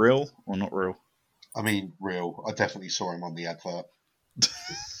 Muscle, real or not real? I mean, real. I definitely saw him on the advert.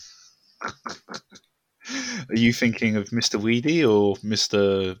 Are you thinking of Mr. Weedy or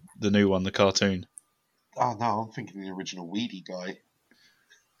the new one, the cartoon? Oh no, I'm thinking the original weedy guy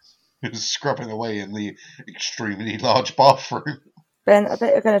who's scrubbing away in the extremely large bathroom. Ben, I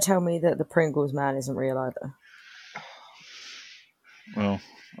bet you're going to tell me that the Pringles man isn't real either. Well,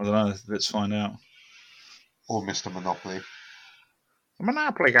 I don't know. Let's find out. Or Mr. Monopoly. The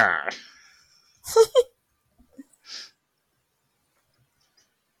Monopoly guy.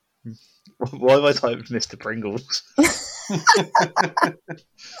 Why have I typed Mr. Pringles?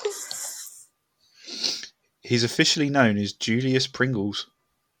 He's officially known as Julius Pringles,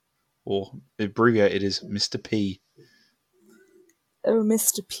 or abbreviated as Mr. P. Oh,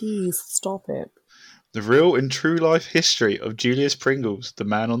 Mr. P, stop it. The real and true life history of Julius Pringles, the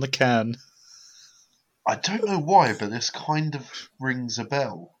man on the can. I don't know why, but this kind of rings a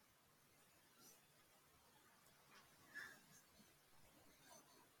bell.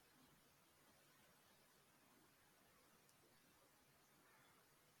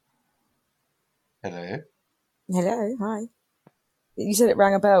 Hello? Hello, hi. You said it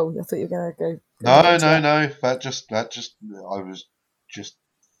rang a bell. I thought you were going to go. No. That just. I was just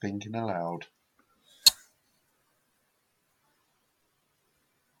thinking aloud.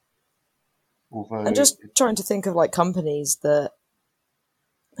 Although I'm just trying to think of like companies that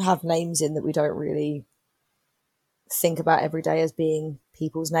have names in that we don't really think about every day as being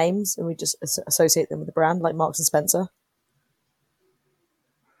people's names, and we just associate them with the brand, like Marks and Spencer.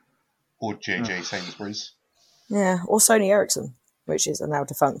 Or JJ Sainsbury's. Yeah, or Sony Ericsson, which is now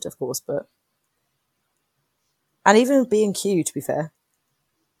defunct, of course, but and even B&Q, to be fair.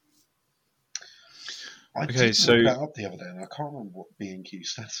 I did look that up the other day, and I can't remember what B&Q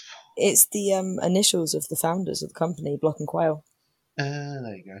stands for. It's the initials of the founders of the company, Block and Quayle.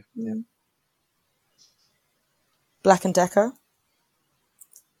 There you go. Yeah. Black and Decker.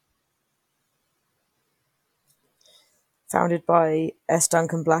 Founded by S.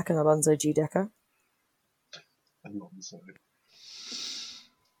 Duncan Black and Alonzo G. Decker. Alonzo.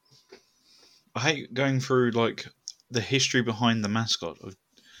 I hate going through like the history behind the mascot,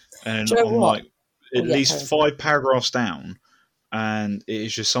 and Do you know I'm what? like at least 5 paragraphs down, and it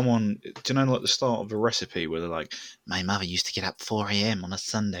is just someone. Do you know, like the start of a recipe where they're like, "My mother used to get up 4 a.m. on a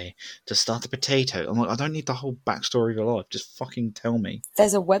Sunday to start the potato." I'm like, I don't need the whole backstory of your life. Just fucking tell me.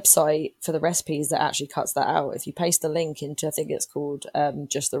 There's a website for the recipes that actually cuts that out. If you paste the link into, I think it's called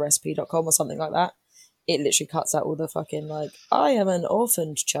justtherecipe.com or something like that, it literally cuts out all the fucking like, I am an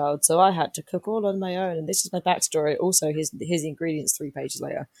orphaned child, so I had to cook all on my own, and this is my backstory. Also, here's the ingredients 3 pages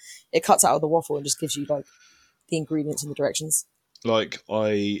later. It cuts out all the waffle and just gives you like the ingredients and the directions. Like,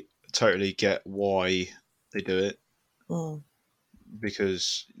 I totally get why they do it.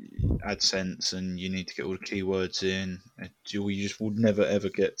 Because AdSense and you need to get all the keywords in. You just would never ever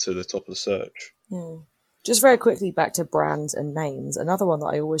get to the top of the search. Just very quickly back to brands and names. Another one that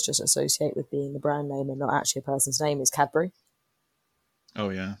I always just associate with being the brand name and not actually a person's name is Cadbury. Oh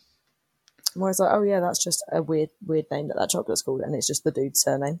yeah. I'm always like, oh yeah, that's just a weird name that chocolate's called, and it's just the dude's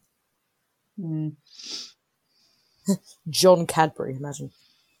surname. John Cadbury, imagine.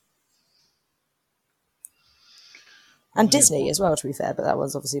 And Disney as well, to be fair, but that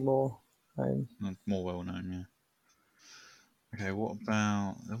one's obviously more known. More well known, yeah. Okay, what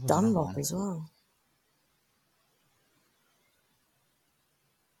about Dunlop as well?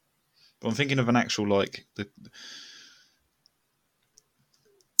 But I'm thinking of an actual like the.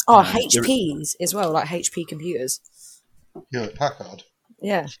 HPs as well, like HP computers. Hewlett Packard.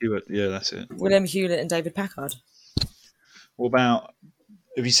 Yeah. Hewlett, yeah, that's it. William Hewlett and David Packard. What about?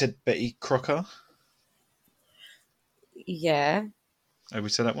 Have you said Betty Crocker? Yeah. Have we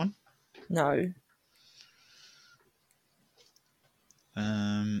said that one? No.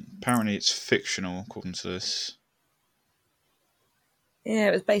 Apparently it's fictional, according to this. Yeah,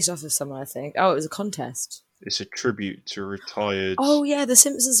 it was based off of someone, I think. Oh, it was a contest. It's a tribute to retired... Oh, yeah, The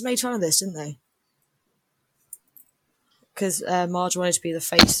Simpsons made fun of this, didn't they? Because Marge wanted to be the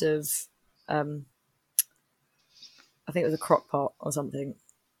face of... I think it was a crock pot or something.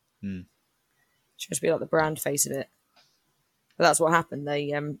 She wanted to be like the brand face of it. But that's what happened.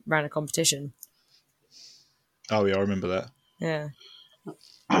 They ran a competition. Oh, yeah, I remember that. Yeah.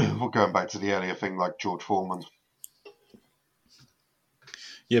 We're going back to the earlier thing, like George Foreman.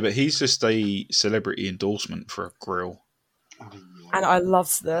 Yeah, but he's just a celebrity endorsement for a grill. And I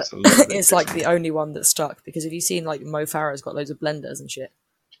love that it's like the only one that stuck, because have you seen like Mo Farah's got loads of blenders and shit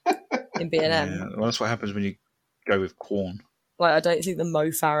in B&M? Yeah, well, that's what happens when you go with Quorn. Like, I don't think the Mo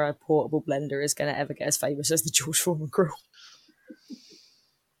Farah portable blender is going to ever get as famous as the George Foreman grill.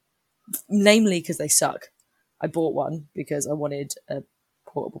 Namely because they suck. I bought one because I wanted a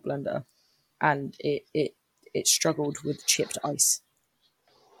portable blender, and it it struggled with chipped ice.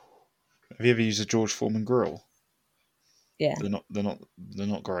 Have you ever used a George Foreman grill? Yeah. They're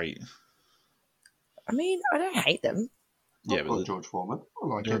not great. I mean, I don't hate them. I've got George Foreman. I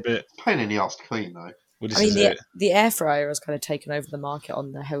like they're it. a bit. Pain in the ass to clean though. Well, this I mean, is it. the air fryer has kind of taken over the market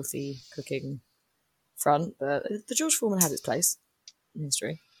on the healthy cooking front, but the George Foreman had its place in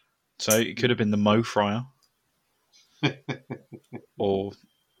history. So it could have been the Mo fryer, or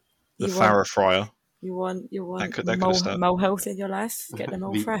the Farrah fryer. You want That could have started. more health in your life? Get them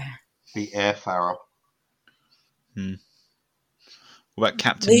all fryer. The air farrow. What about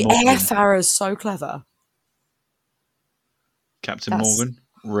Captain The Morgan? air fryer is so clever. Captain Morgan,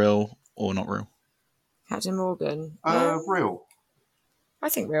 real or not real? Captain Morgan. Real. I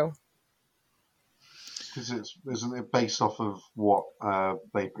think real. Because isn't it based off of what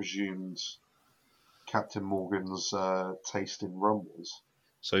they presumed Captain Morgan's taste in rum was?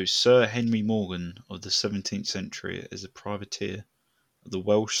 So Sir Henry Morgan of the 17th century, as a privateer of the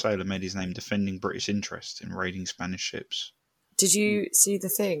Welsh sailor, made his name defending British interests in raiding Spanish ships. Did you see the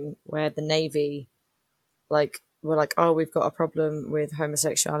thing where the Navy, were like, oh, we've got a problem with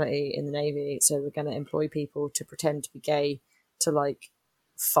homosexuality in the Navy, so we're going to employ people to pretend to be gay to,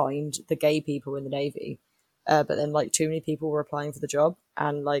 find the gay people in the Navy. But then, too many people were applying for the job,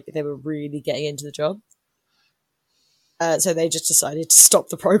 and, they were really getting into the job. So they just decided to stop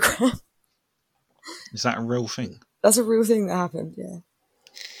the program. Is that a real thing? That's a real thing that happened, yeah.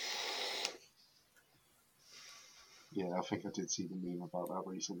 Yeah, I think I did see the meme about that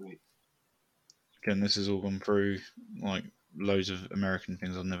recently. Again, this has all gone through loads of American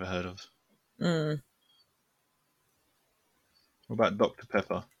things I've never heard of. Mm. What about Dr.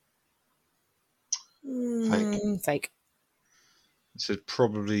 Pepper? Fake. It says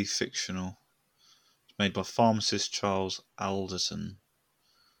probably fictional. It's made by pharmacist Charles Alderson,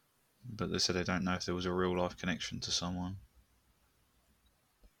 but they said they don't know if there was a real life connection to someone.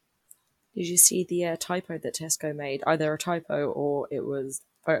 Did you see the typo that Tesco made? Either a typo or it was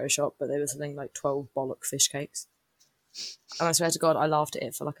Photoshop, but they were selling 12 bollock fish cakes. And I swear to God, I laughed at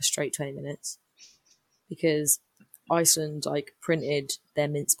it for a straight 20 minutes. Because Iceland printed their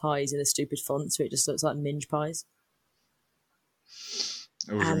mince pies in a stupid font, so it just looks like minge pies.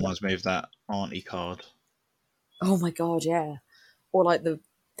 It always reminds me of that auntie card. Oh my God, yeah. Or the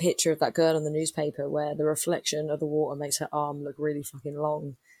picture of that girl on the newspaper where the reflection of the water makes her arm look really fucking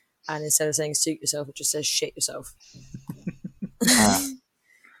long. And instead of saying suit yourself, it just says shit yourself.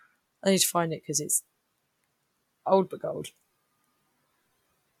 I need to find it because it's old but gold.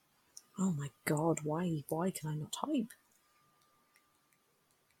 Oh my God, why can I not type?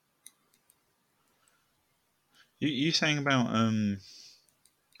 You saying about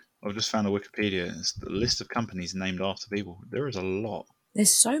I've just found a Wikipedia. It's the list of companies named after people. There is a lot.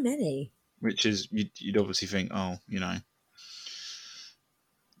 There's so many. Which is you'd obviously think,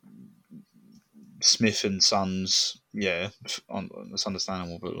 Smith and Sons, yeah, that's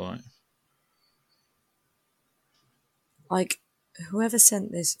understandable, but whoever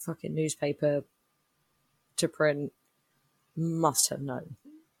sent this fucking newspaper to print must have known.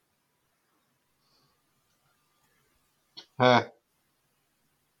 Yeah,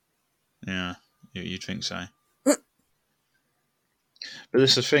 you'd think so. But this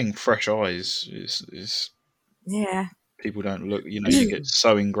is the thing, fresh eyes is yeah. People don't look, you get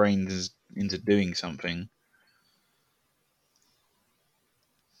so ingrained into doing something.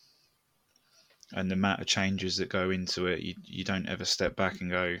 And the amount of changes that go into it, you don't ever step back and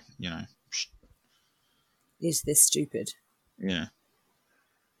go, is this stupid? Yeah.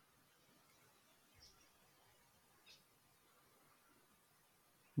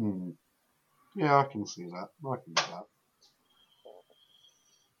 Yeah, I can see that. I can do that.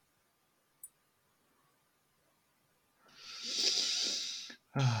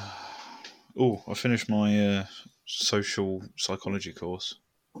 Oh, I finished my social psychology course.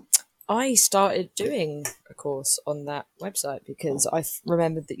 I started doing a course on that website because I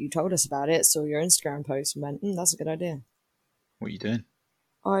remembered that you told us about it, saw your Instagram post and went, that's a good idea. What are you doing?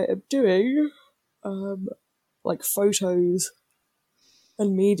 I am doing photos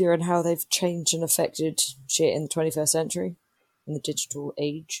and media and how they've changed and affected shit in the 21st century, in the digital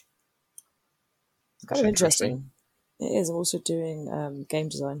age. It's kind of interesting. It is. I'm also doing game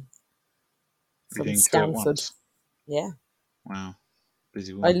design from Stanford. Yeah. Wow.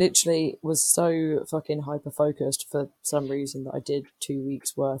 Busy woman. I literally was so fucking hyper-focused for some reason that I did 2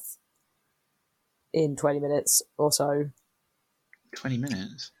 weeks worth in 20 minutes or so. 20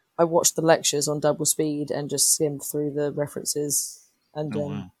 minutes? I watched the lectures on double speed and just skimmed through the references and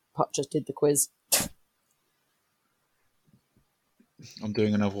Puck just did the quiz. I'm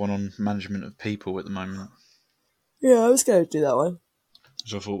doing another one on management of people at the moment. Yeah, I was going to do that one.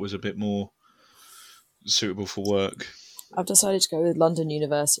 which I thought was a bit more suitable for work. I've decided to go with London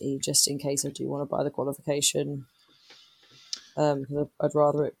University just in case I do want to buy the qualification. Because I'd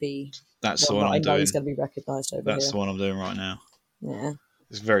rather it be That's the one one that I I'm know is doing. going to be recognised over That's here. the one I'm doing right now. Yeah.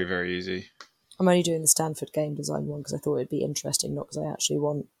 It's very, very easy. I'm only doing the Stanford game design one because I thought it'd be interesting, not because I actually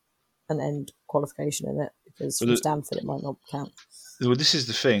want an end qualification in it, because from Stanford it might not count. Well, this is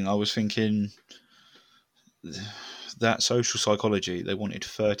the thing. I was thinking that social psychology, they wanted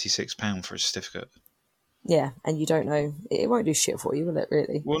 £36 for a certificate. Yeah, and you don't know. It won't do shit for you, will it,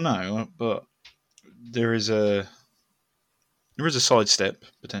 really? Well, no, but there is a side step,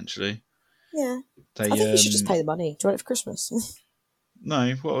 potentially. Yeah. I think you should just pay the money. Do you want it for Christmas?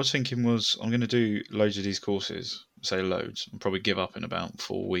 No, what I was thinking was I'm going to do loads of these courses. Say loads. I'll probably give up in about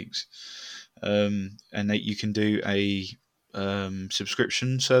 4 weeks. And that you can do a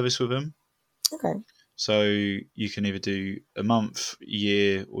subscription service with them. Okay. So you can either do a month, a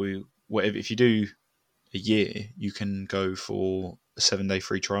year, or whatever. If you do a year, you can go for a 7-day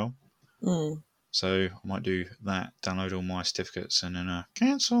free trial. Mm. So I might do that, download all my certificates, and then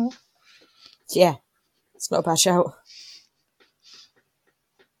cancel. Yeah, it's not a bad shout.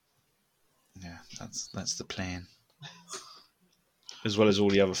 Yeah, that's the plan. As well as all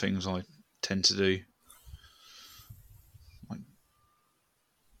the other things I tend to do.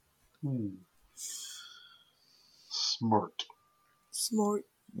 Smart.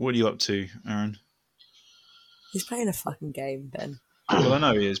 What are you up to, Aaron? He's playing a fucking game, Ben. Well, I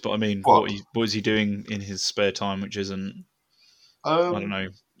know he is, but I mean, what is he doing in his spare time, which isn't, I don't know,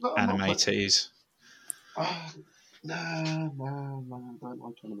 anime titties? No, I don't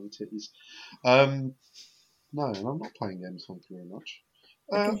like anime titties. No, I'm not playing games, thank you very much.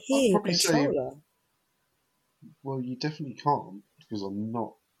 I can hear I'd your probably controller. say, well, you definitely can't, because I'm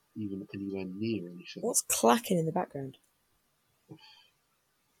not even anywhere near anything. What's clacking in the background?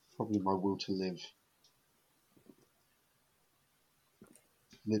 Probably my will to live.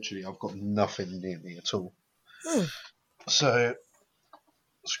 Literally, I've got nothing near me at all. So,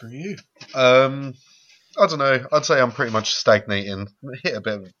 screw you. I don't know. I'd say I'm pretty much stagnating. Hit a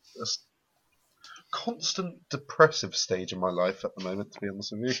bit of a constant depressive stage in my life at the moment, to be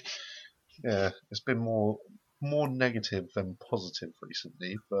honest with you. Yeah, it's been more negative than positive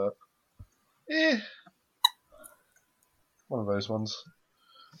recently, but one of those ones.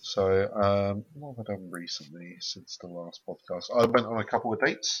 So, what have I done recently since the last podcast? I went on a couple of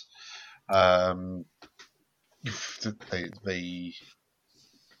dates. They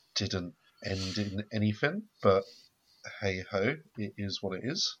didn't end in anything, but hey ho, it is what it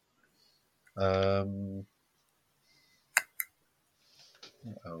is. What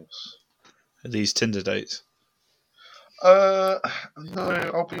else? Are these Tinder dates? No,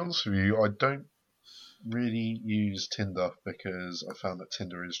 I'll be honest with you, I don't really use Tinder because I found that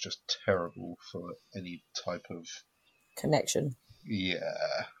Tinder is just terrible for any type of connection.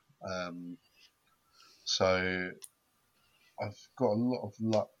 Yeah. So I've got a lot of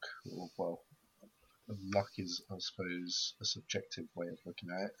luck, or well, luck is, I suppose, a subjective way of looking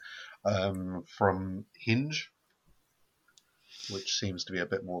at it, from Hinge, which seems to be a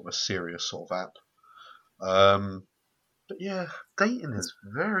bit more of a serious sort of app. But yeah, dating is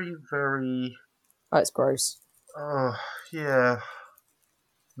very, very... Oh, it's gross. Yeah.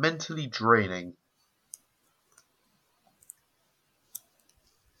 Mentally draining.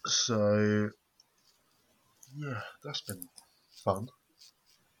 So, yeah, that's been fun.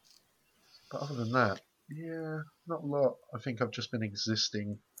 But other than that, yeah, not a lot. I think I've just been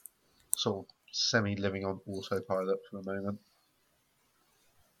existing, sort of semi-living on autopilot for the moment.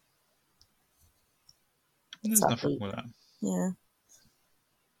 There's nothing wrong with that. Yeah.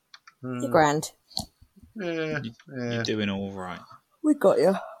 You're grand. Yeah, You're doing all right. We got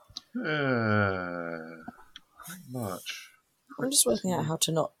you. Pretty much. I'm just working out how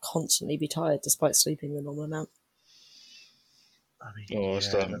to not constantly be tired despite sleeping the normal amount. I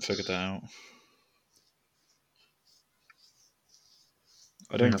still haven't figured that out.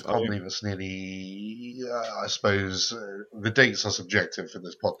 I can't believe it's nearly. I suppose the dates are subjective for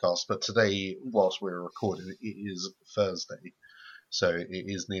this podcast, but today, whilst we're recording, it is Thursday, so it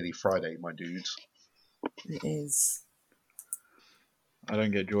is nearly Friday, my dudes. It is. I don't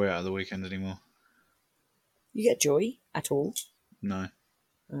get joy out of the weekend anymore. You get joy at all? No.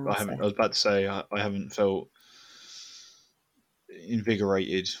 Oh, I haven't. I was about to say I haven't felt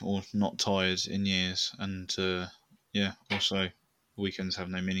invigorated or not tired in years, and yeah, also weekends have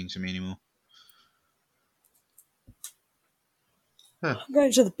no meaning to me anymore. I'm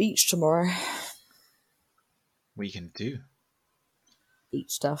going to the beach tomorrow. What you can do?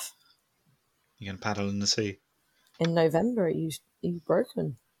 Beach stuff. You can paddle in the sea. in November. You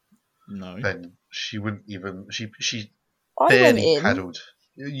broken. No. Then she wouldn't even. She I went barely in. paddled.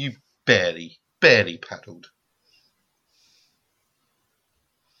 You barely paddled.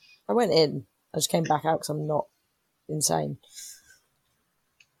 I went in. I just came back out because I'm not insane.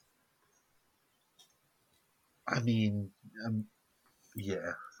 I mean,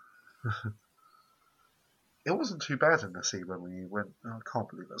 yeah. It wasn't too bad in the sea when we went. Oh, I can't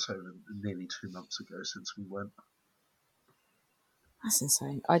believe that's over nearly 2 months ago since we went. That's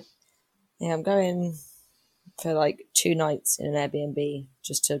insane. I'm going for like 2 nights in an Airbnb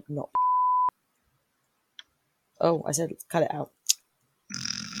just to not. Oh, I said cut it out.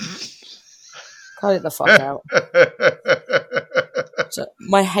 Cut it the fuck out. So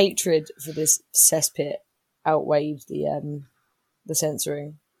my hatred for this cesspit outweighed the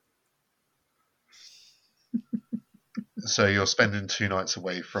censoring. So you're spending 2 nights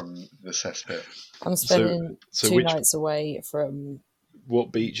away from the cesspit. I'm spending So 2 which nights away from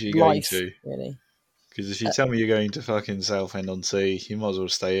what beach are you going life, to? really. Because if you tell me you're going to fucking Southend-on-Sea, you might as well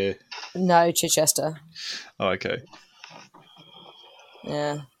stay here. No, Chichester. Oh, okay.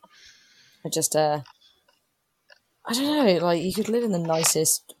 Yeah. I just, I don't know, like, you could live in the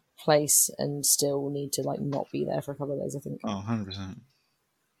nicest place and still need to, like, not be there for a couple of days, I think. Oh,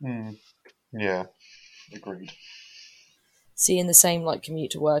 100%. Yeah, agreed. Seeing the same, like,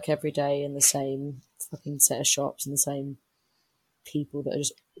 commute to work every day and the same fucking set of shops and the same people that are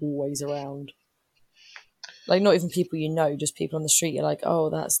just always around. Like, not even people you know, just people on the street. You're like,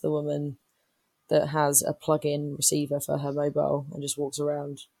 oh, that's the woman that has a plug-in receiver for her mobile and just walks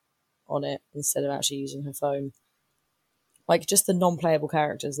around on it instead of actually using her phone. Like, just the non-playable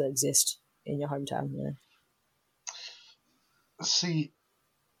characters that exist in your hometown, you know? See,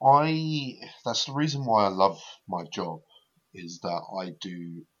 that's the reason why I love my job, is that I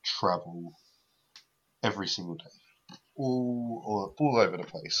do travel every single day, all over the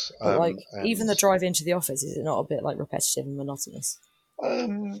place. But, like, And even the drive into the office, is it not a bit, like, repetitive and monotonous?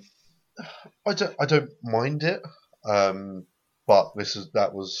 I don't mind it. But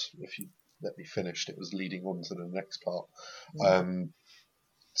that was, if you let me finish, it was leading on to the next part.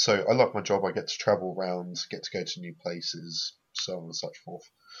 So I love my job. I get to travel around, get to go to new places, so on and such forth.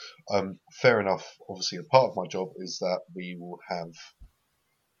 Fair enough. Obviously, a part of my job is that we will have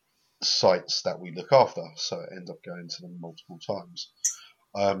sites that we look after, so I end up going to them multiple times.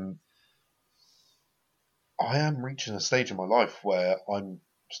 I am reaching a stage in my life where I'm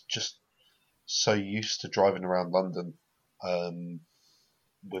just so used to driving around London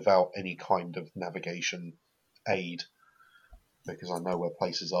without any kind of navigation aid, because I know where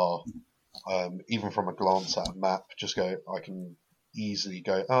places are. Even from a glance at a map, I can easily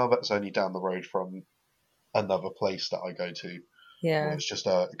go, oh, that's only down the road from another place that I go to, or Yeah. it's just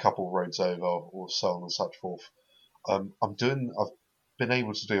a couple of roads over, or so on and such forth. I've been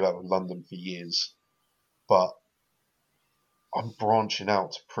able to do that with London for years, but I'm branching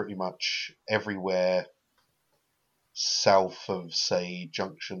out to pretty much everywhere south of, say,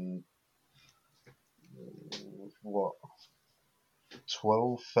 junction, what,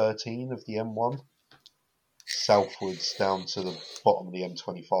 12, 13 of the M1, southwards down to the bottom of the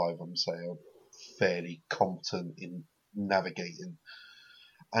M25. I'm saying I'm fairly competent in navigating,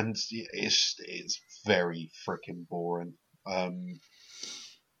 and it's very freaking boring.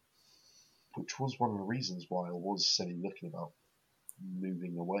 Which was one of the reasons why I was silly looking about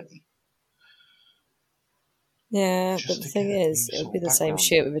moving away. Yeah, but Just the to thing get a is, new it'll sort be of the same background.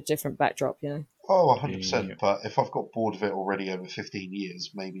 shit with a different backdrop, you know? Oh, Yeah. 100%. But if I've got bored of it already over 15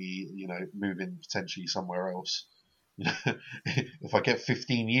 years, maybe, moving potentially somewhere else. If I get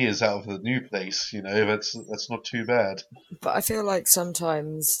 15 years out of the new place, that's not too bad. But I feel like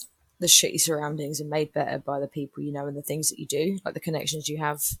sometimes the shitty surroundings are made better by the people you know and the things that you do, like the connections you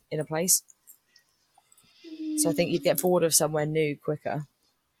have in a place. So I think you'd get bored of somewhere new quicker.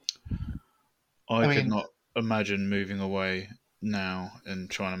 I I could mean, not imagine moving away now and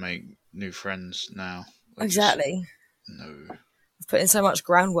trying to make new friends now. Exactly. No. I've put in so much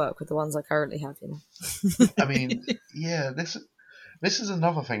groundwork with the ones I currently have, you know? I mean, yeah, this is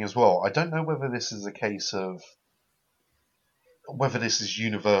another thing as well. I don't know whether this is a case of whether this is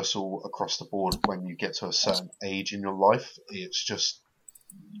universal across the board when you get to a certain age in your life. It's just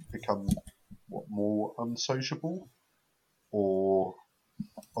you become more unsociable, or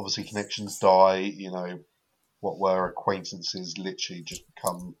obviously connections die. What were acquaintances literally just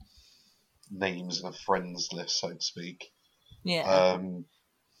become names in a friends list, so to speak. Yeah.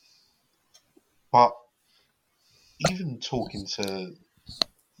 But even talking to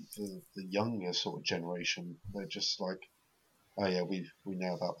the younger sort of generation, they're just like, oh yeah, we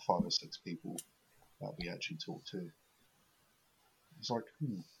know about 5 or 6 people that we actually talk to. It's like,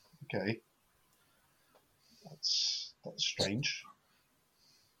 okay, that's strange.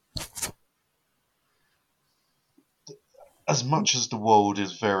 As much as the world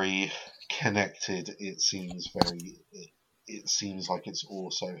is very connected, it seems like it's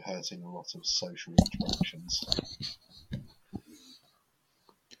also hurting a lot of social interactions.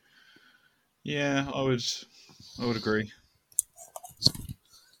 Yeah, I would agree.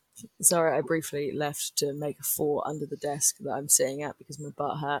 Sorry, I briefly left to make a fort under the desk that I'm sitting at because my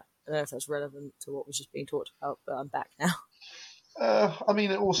butt hurt. I don't know if that's relevant to what was just being talked about, but I'm back now. I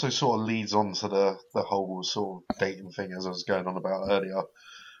mean, it also sort of leads on to the whole sort of dating thing as I was going on about earlier.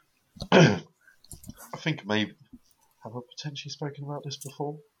 I think maybe have I potentially spoken about this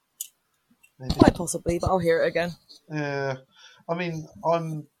before? Maybe. Quite possibly, but I'll hear it again. Yeah, I mean,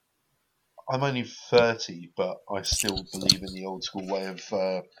 I'm only 30, but I still believe in the old school way of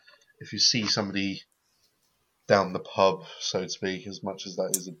if you see somebody down the pub, so to speak, as much as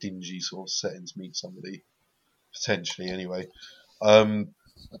that is a dingy sort of setting to meet somebody, potentially anyway.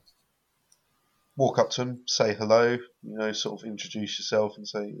 Walk up to them, say hello, sort of introduce yourself and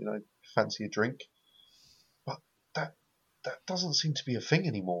say, fancy a drink. But that doesn't seem to be a thing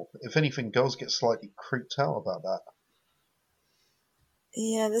anymore. If anything, girls get slightly creeped out about that.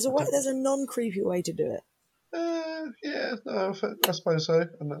 Yeah, there's a non-creepy way to do it. Yeah, no, I suppose so.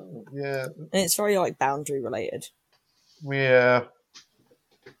 Yeah, and it's very like boundary related. Yeah.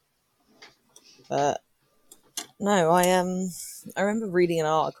 But no, I remember reading an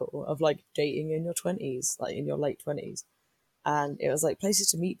article of like dating in your 20s, like in your late 20s, and it was like places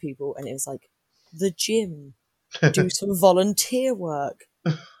to meet people, and it was like the gym, do some volunteer work,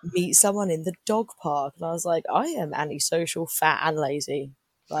 meet someone in the dog park, and I was like, I am antisocial, fat, and lazy.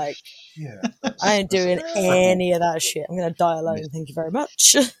 Like, yeah, I ain't doing any of that shit. I'm gonna die alone. Thank you very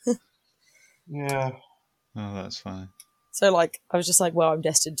much. Yeah. Oh, that's fine. So like, I was just like, well, I'm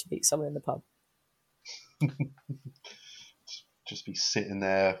destined to meet someone in the pub. Just be sitting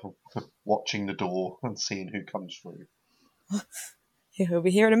there watching the door and seeing who comes through. He'll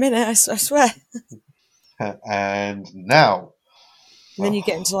be here in a minute, I swear. And now. And then you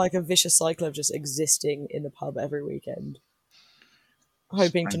get into like a vicious cycle of just existing in the pub every weekend,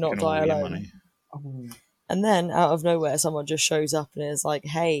 hoping to not die alone. And then out of nowhere, someone just shows up and is like,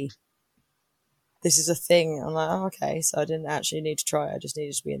 "Hey, this is a thing." I'm like, "Oh, okay." So I didn't actually need to try. I just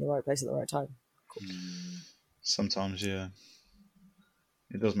needed to be in the right place at the right time. Cool. Sometimes, yeah,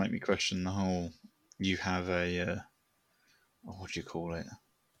 it does make me question the whole. You have a what do you call it?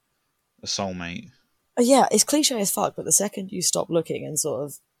 A soulmate. Yeah, it's cliche as fuck, but the second you stop looking and sort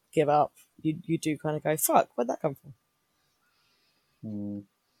of give up, you do kind of go, "Fuck, where'd that come from?"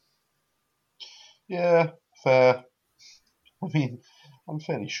 Yeah, fair. I mean, I'm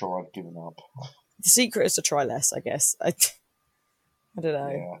fairly sure I've given up. The secret is to try less, I guess. I don't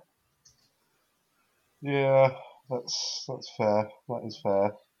know. Yeah, that's fair. That is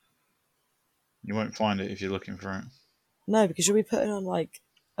fair. You won't find it if you're looking for it. No, because you'll be putting on like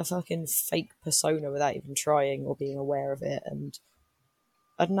a fucking fake persona without even trying or being aware of it. And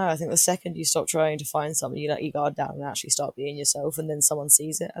I don't know, I think the second you stop trying to find something, you let your guard down and actually start being yourself, and then someone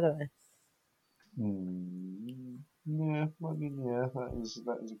sees it. I don't know. Yeah, I mean, yeah, that is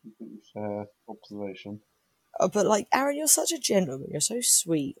a completely fair observation. But like, Aaron, you're such a gentleman. You're so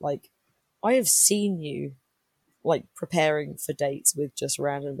sweet. Like, I have seen you like preparing for dates with just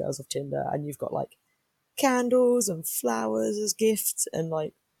random girls off Tinder, and you've got like candles and flowers as gifts, and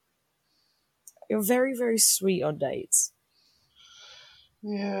like, you're very, very sweet on dates.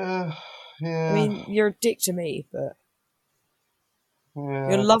 Yeah. I mean, you're a dick to me, but yeah.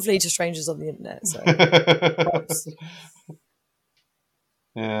 You're lovely to strangers on the internet, so props.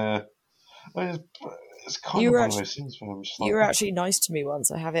 Yeah. I mean, it's kind of one of those things where I'm just like... You were actually nice to me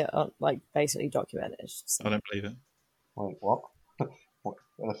once. I have it, like, basically documented. So. I don't believe it. Wait, what?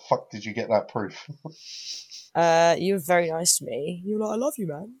 Where the fuck did you get that proof? You were very nice to me. You were like, I love you,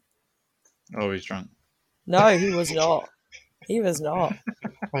 man. Oh, he's drunk. No, he was not. He was not.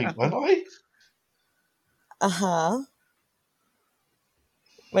 Wait, when I? Uh-huh.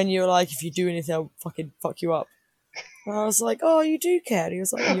 When you were like, if you do anything, I'll fucking fuck you up. And I was like, oh, you do care. And he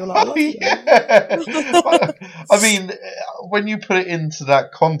was like, and you're like, I love you. Yeah. I mean, when you put it into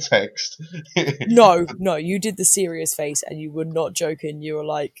that context. No, you did the serious face and you were not joking. You were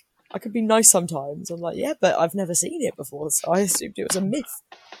like, I could be nice sometimes. I'm like, yeah, but I've never seen it before, so I assumed it was a myth.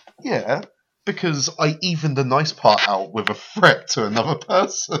 Yeah, because I evened the nice part out with a threat to another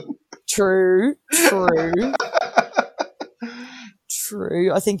person. True.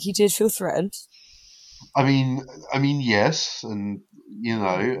 True. I think he did feel threatened. I mean, yes, and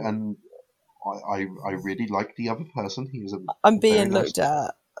and I really like the other person. He is a I'm very being nice looked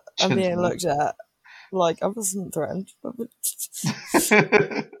at. I'm being gentleman. looked at. Like, I wasn't threatened.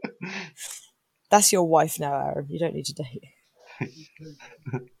 That's your wife now, Aaron. You don't need to date.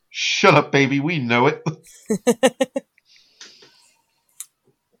 Shut up, baby. We know it.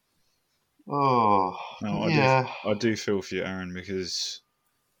 Oh, No, yeah. I do feel for you, Aaron, because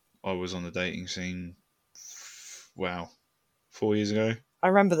I was on the dating scene. Wow, 4 years ago. I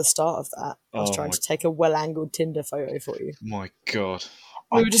remember the start of that. I was Oh trying to take a well-angled Tinder photo for you. my god.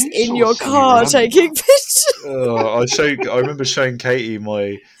 We I were just do in sort your of semi car remember taking that. pictures. I remember showing Katie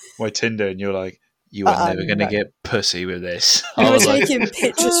my Tinder, and you're like, "You are never gonna No. get pussy with this." We I were was like, taking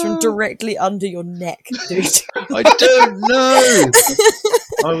pictures from directly under your neck, dude. I don't know.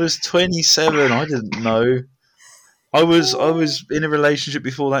 I was 27. I didn't know. I was in a relationship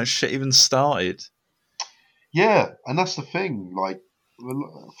before that shit even started. Yeah, and that's the thing. Like,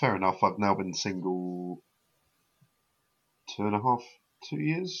 well, fair enough. I've now been single 2.5, 2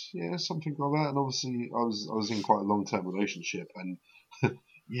 years, yeah, something like that. And obviously, I was in quite a long term relationship, and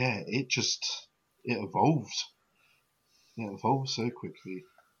yeah, it evolved. It evolved so quickly.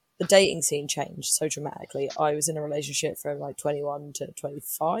 The dating scene changed so dramatically. I was in a relationship from like 21 to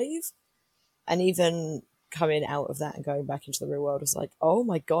 25, and even coming out of that and going back into the real world was like, oh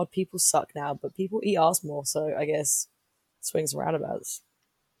my god, people suck now, but people eat ass more, so I guess swings and roundabouts.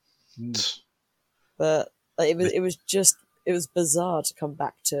 But like, it was bizarre to come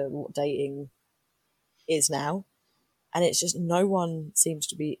back to what dating is now, and it's just no one seems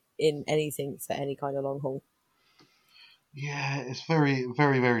to be in anything for any kind of long haul. Yeah, it's very,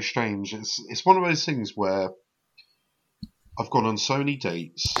 very, very strange. It's one of those things where I've gone on so many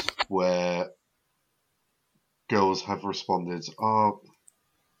dates where girls have responded, "Oh,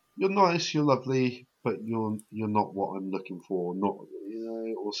 you're nice, you're lovely, but you're not what I'm looking for, not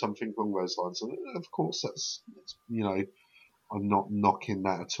or something along those lines." And of course, that's I'm not knocking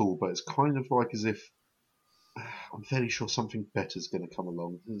that at all, but it's kind of like as if I'm fairly sure something better is going to come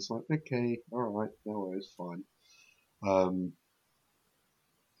along. And it's like, okay, all right, no worries, fine. Um,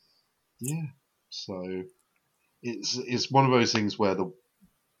 yeah, so it's one of those things where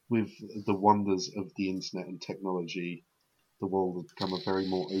with the wonders of the internet and technology, the world has become a very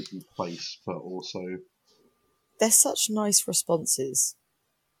more open place, but also They're such nice responses.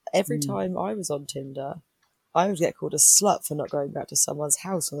 Every time I was on Tinder, I would get called a slut for not going back to someone's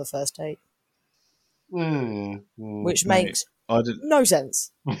house on the first date, which Mate, makes I didn't no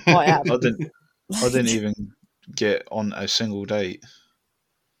sense. I am. I didn't even get on a single date.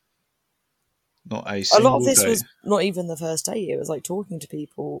 Not a A lot of single this date. was not even the first date. It was like talking to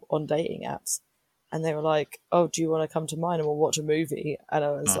people on dating apps, and they were like, "Oh, do you want to come to mine and we'll watch a movie?" And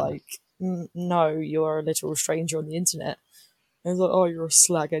I was Oh. like, "No, you are a literal stranger on the internet." And I was like, "Oh, you're a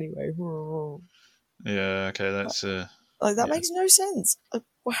slag anyway." Yeah, okay, that's Like that yeah, makes no sense.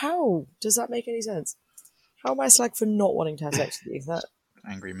 How does that make any sense? How am I a slag for not wanting to have sex with you? That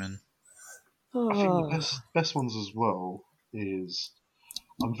angry men. I think the best ones as well is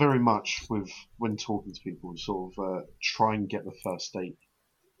I'm very much with when talking to people, sort of try and get the first date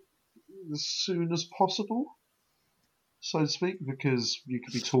as soon as possible, so to speak, because you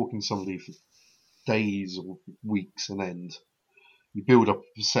could be talking to somebody for days or weeks and end. You build up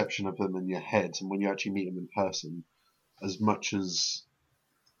a perception of them in your head, and when you actually meet them in person, as much as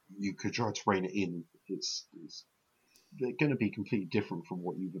you could try to rein it in, it's they're going to be completely different from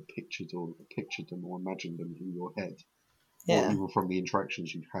what you've pictured them or imagined them in your head, or yeah. even from the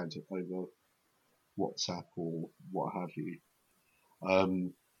interactions you've had over WhatsApp or what have you.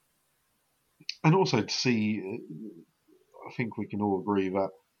 And also to see, I think we can all agree that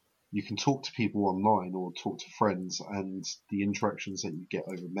you can talk to people online or talk to friends, and the interactions that you get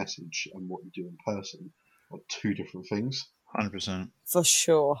over message and what you do in person are two different things. 100%. For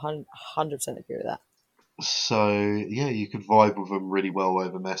sure, 100% agree with that. So yeah, you could vibe with them really well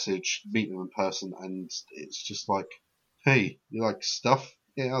over message, meet them in person, and it's just like, hey, you like stuff?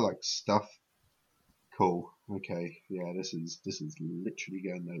 Yeah, I like stuff. Cool. Okay. Yeah, this is literally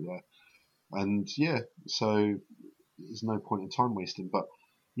going nowhere. And yeah, so there's no point in time wasting. But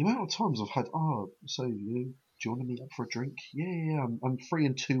the amount of times I've had, so do you want to meet up for a drink? Yeah, I'm free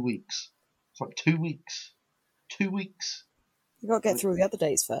in 2 weeks. It's like 2 weeks. 2 weeks. You got to get Like, through the other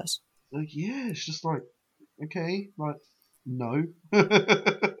dates first. yeah, it's just like, okay, like, no.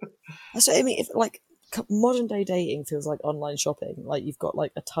 That's what I mean. If like modern day dating feels like online shopping, like you've got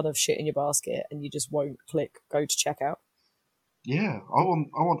like a ton of shit in your basket and you just won't click go to checkout. Yeah, I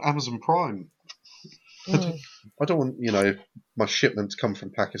want Amazon Prime. Mm. I don't want, my shipment to come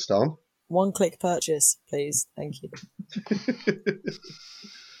from Pakistan. One click purchase, please. Thank you.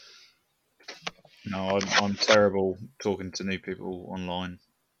 No, I'm terrible talking to new people online.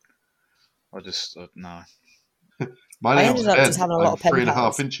 No. My I name's ended up just Ben. having a lot I'm of pen 3.5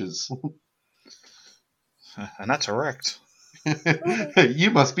 pals. inches. And that's erect.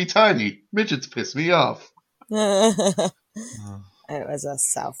 You must be tiny. Midgets piss me off. It Oh. was a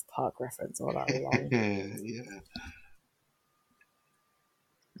South Park reference all along. Yeah.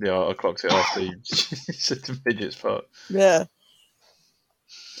 Yeah, I clocked it after you said the midgets part. Yeah.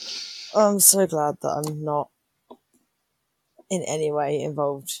 I'm so glad that I'm not in any way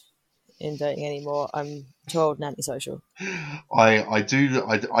involved in dating anymore. I'm too old and antisocial.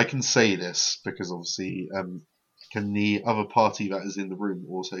 I can say this because obviously, can the other party that is in the room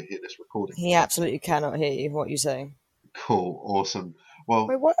also hear this recording? He absolutely cannot hear you. What you're saying? Cool, awesome. Well,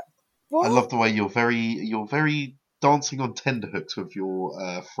 Wait, what? What? I love the way you're very dancing on tenterhooks with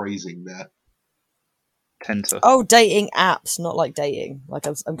your phrasing there. Tenter. Oh, dating apps, not like dating. Like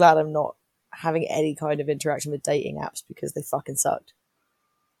I'm glad I'm not having any kind of interaction with dating apps because they fucking sucked.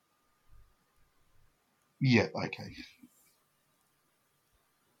 Yeah, okay.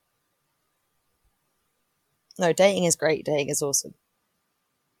 No, dating is great. Dating is awesome.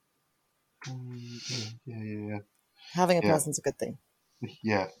 Yeah. Having a Yeah. person's a good thing.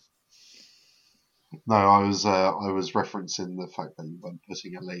 Yeah. No, I was referencing the fact that you weren't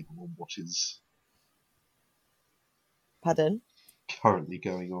putting a label on what is Pardon? currently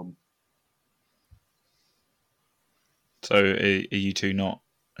going on. So are you two not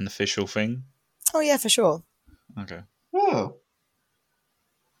an official thing? Oh yeah, for sure. Okay. Oh.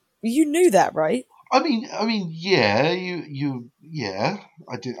 You knew that, right? I mean, yeah, yeah.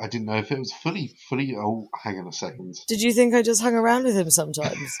 I didn't know if it was fully. Oh, hang on a second. Did you think I just hung around with him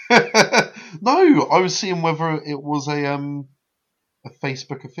sometimes? No, I was seeing whether it was a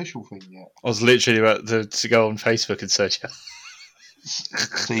Facebook official thing yet. I was literally about to go on Facebook and search.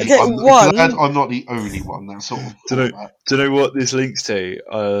 See, Okay, I'm one- glad I'm not the only one that sort of thought that. Do you know what this links to?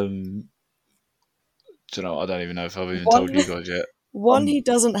 Do you know? I don't even know if I've even One- told you guys yet. One, he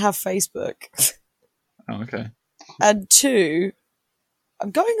doesn't have Facebook. Oh, okay. And two,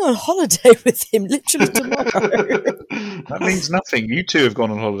 I'm going on holiday with him literally tomorrow. That means nothing. You two have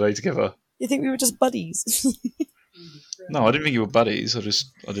gone on holiday together. You think we were just buddies? No, I didn't think you were buddies.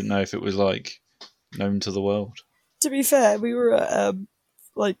 I didn't know if it was like known to the world. To be fair, we were at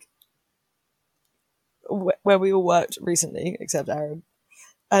where we all worked recently, except Aaron.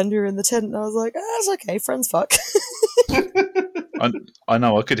 And we were in the tent, and I was like, "That's okay, friends fuck." I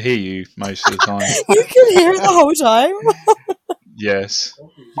know. I could hear you most of the time. You could hear it the whole time. Yes,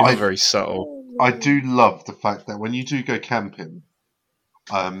 you're very subtle. I do love the fact that when you do go camping,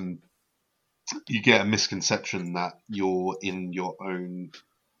 you get a misconception that you're in your own.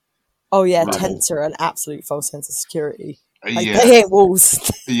 Oh yeah, Level. tents are an absolute false sense of security. Like, Yeah, they ain't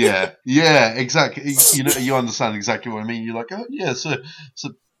walls. yeah, exactly. You know, you understand exactly what I mean. You're like, oh yeah, so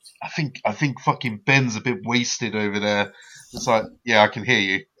I think fucking Ben's a bit wasted over there. It's like, yeah, I can hear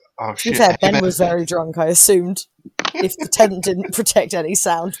you. Oh To be shit, fair, Hey, Ben was very drunk. I assumed if the tent didn't protect any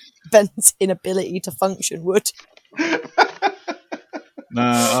sound, Ben's inability to function would. No,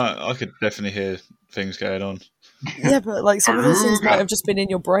 I could definitely hear things going on. Yeah, but like some of those things might have just been in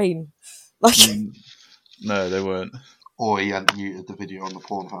your brain. Like, No, they weren't. Or he hadn't muted the video on the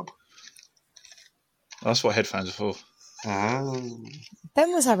Pornhub. That's what headphones are for.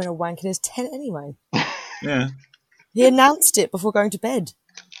 Ben was having a wank in his tent anyway. Yeah. He announced it before going to bed.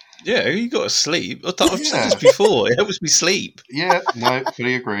 Yeah, you got to sleep. I've said this before. It helps me sleep. Yeah, no,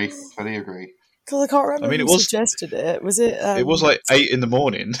 fully agree. Because I can't remember I mean, who suggested it. Was it? It was like 8 in the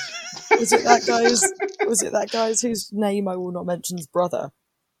morning. Was it that guy's? Was it that guy's whose name I will not mention's brother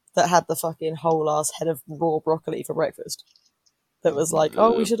that had the fucking whole ass head of raw broccoli for breakfast? That was like,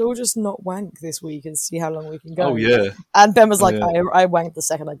 oh, we should all just not wank this week and see how long we can go. Oh yeah. And Ben was like, yeah. I wanked the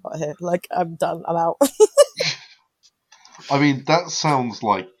second I got here. Like, I'm done. I'm out. I mean, that sounds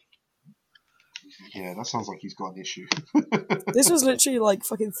like he's got an issue. This was literally like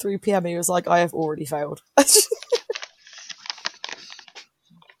fucking 3 p.m. He was like, I have already failed.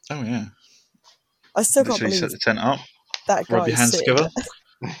 Oh yeah. I still can't Literally believe set the tent up. that Rub guy's your hands sitting together.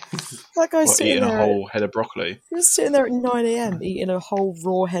 That guy's What, sitting eating there. a whole head of broccoli. He was sitting there at 9 a.m. eating a whole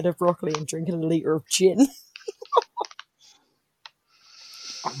raw head of broccoli and drinking a litre of gin.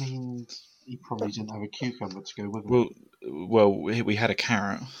 I mean, he probably didn't have a cucumber to go with it. Well, we had a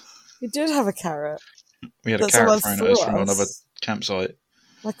carrot. He did have a carrot. We had a That someone carrot thrown at threw us from us. another campsite.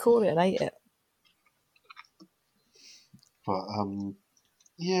 I caught it and ate it. But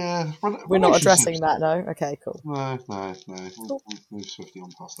yeah, We're not addressing that, no? Okay, cool. No. We'll move swiftly on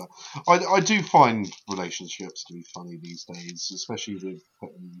past that. I do find relationships to be funny these days, especially with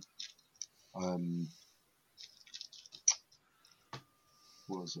putting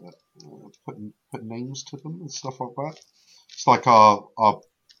what was it? Put names to them and stuff like that. It's like our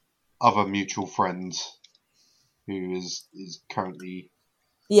other mutual friend who is currently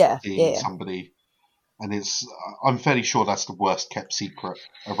seeing somebody, and it's I'm fairly sure that's the worst kept secret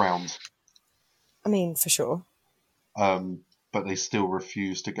around. I mean, for sure. But they still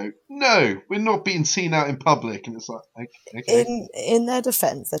refuse to go. No, we're not being seen out in public, and it's like, okay. In their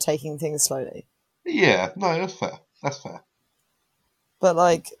defence, they're taking things slowly. Yeah, no, that's fair. That's fair. But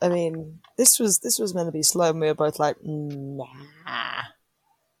like, I mean, this was meant to be slow, and we were both like, nah,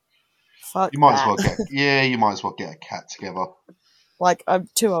 fuck You might that. as well you might as well get a cat together. Like, I'm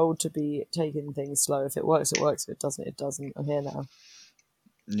too old to be taking things slow. If it works, it works. If it doesn't, it doesn't. I'm here now.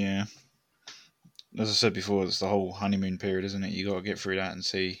 Yeah. As I said before, it's the whole honeymoon period, isn't it? You got to get through that and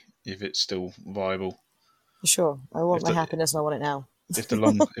see if it's still viable. For sure, I want my happiness, and I want it now. If the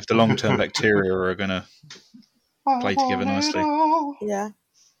long term bacteria are gonna play together nicely. Yeah.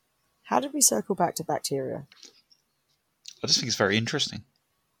 How did we circle back to bacteria? I just think it's very interesting.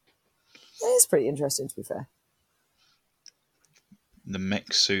 It is pretty interesting, to be fair. The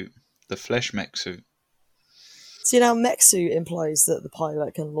Mechsuit, the flesh Mechsuit. See, now Mechsuit implies that the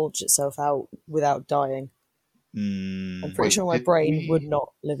pilot can launch itself out without dying. I'm pretty sure my brain would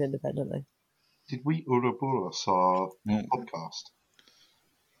not live independently. Did we Ouroboros our podcast?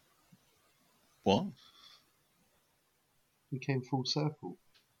 What? We came full circle.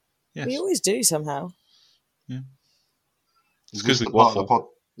 Yes. We always do somehow. Yeah. Is this the part of the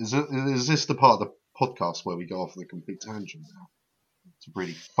is this the part of the podcast where we go off on a complete tangent now? To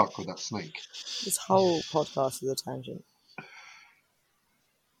really fuck with that snake. This whole podcast is a tangent.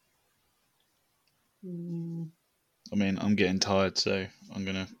 I mean, I'm getting tired, so I'm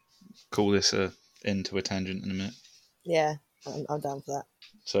going to call this a end to a tangent in a minute. Yeah, I'm down for that.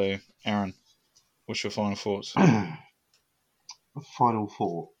 So, Aaron, what's your final thoughts? Final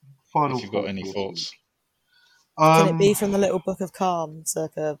thought. If you've got any thoughts. Can it be from the Little Book of Calm,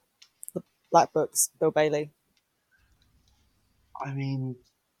 circa the Black Books, Bill Bailey? I mean,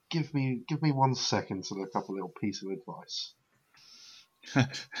 give me 1 second to look up a little piece of advice.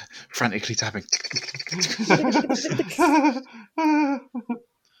 Frantically tapping.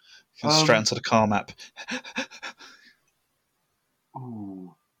 Straight onto the Calm app.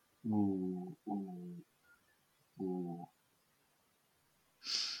 Ooh.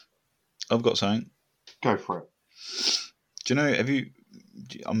 I've got something. Go for it. Do you know,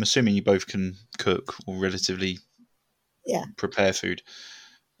 I'm assuming you both can cook or relatively prepare food.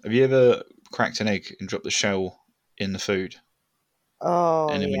 Have you ever cracked an egg and dropped the shell in the food? Oh,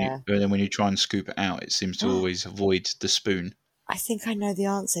 and then yeah. Then when you try and scoop it out, it seems to always avoid the spoon. I think I know the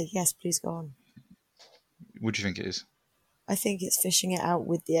answer. Yes, please go on. What do you think it is? I think it's fishing it out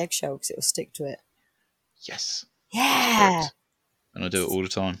with the eggshell because it will stick to it. Yes. Yeah. And I do it all the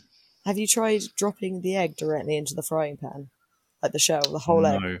time. Have you tried dropping the egg directly into the frying pan? Like the shell, the whole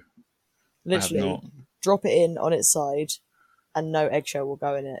egg? No. Literally, I have not. Drop it in on its side and no eggshell will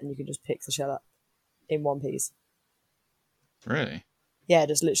go in it and you can just pick the shell up in one piece. Really? Yeah,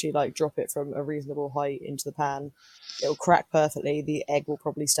 just literally like drop it from a reasonable height into the pan. It'll crack perfectly, the egg will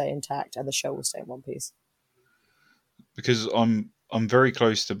probably stay intact and the shell will stay in one piece. Because I'm very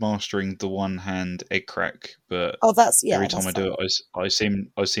close to mastering the one hand egg crack, but every time I do it, I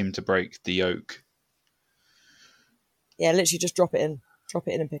seem to break the yolk. Yeah, literally just drop it in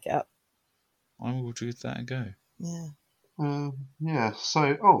and pick it up. I will give that a go. Yeah. Yeah.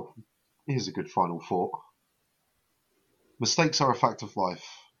 So, here's a good final thought. Mistakes are a fact of life.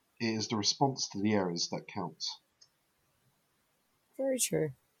 It is the response to the errors that counts. Very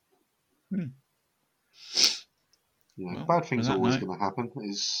true. Yeah, bad things are always going to happen.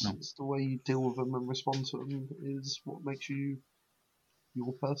 It's the way you deal with them and respond to them is what makes you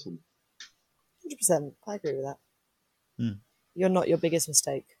your person. 100%. I agree with that. You're not your biggest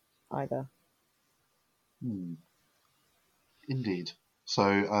mistake either. Indeed.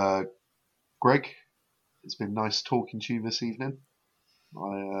 So, Greg, it's been nice talking to you this evening.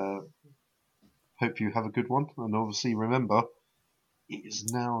 I hope you have a good one. And obviously, remember, it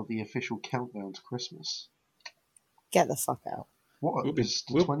is now the official countdown to Christmas. Get the fuck out. What? It's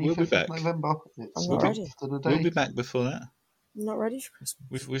the 25th of November. I'm not ready. We'll be back before that. I'm not ready for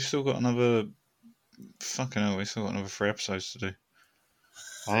Christmas. We've still got another... Fucking hell, we've still got another 3 episodes to do.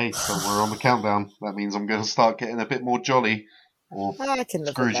 Hey, so we're on the countdown. That means I'm going to start getting a bit more jolly, or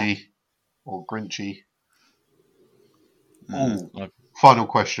Scroogey, or Grinchy. Final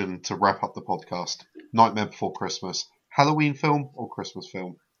question to wrap up the podcast. Nightmare Before Christmas. Halloween film or Christmas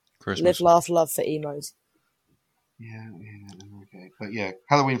film? Christmas. Live, laugh, love for emos. Yeah, okay. But yeah,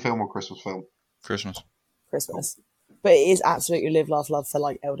 Halloween film or Christmas film? Christmas. Christmas. But it is absolutely live, laugh, love for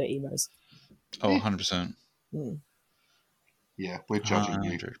like elder emos. Oh, 100%. Yeah, we're judging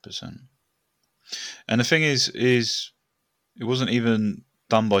you. 100%. And the thing is it wasn't even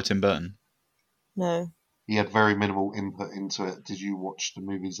done by Tim Burton. No. He had very minimal input into it. Did you watch the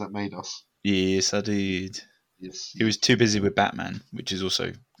movies that made us? Yes, I did. Yes. He was too busy with Batman, which is also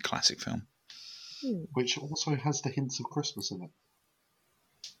a classic film. Which also has the hints of Christmas in it.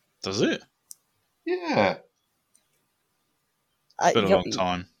 Does it? Yeah. It's been a long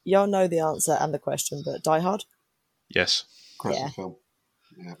time. Y'all know the answer and the question, but Die Hard? Yes. Christmas film.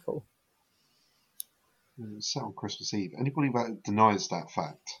 Yeah. Cool. It's set on Christmas Eve. Anybody that denies that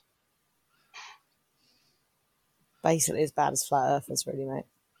fact? Basically as bad as Flat Earthers, really, mate.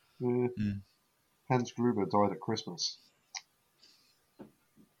 Hans Gruber died at Christmas.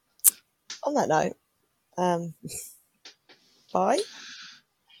 On that note, bye.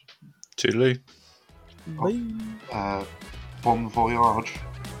 Toodaloo. Bye. Bon voyage.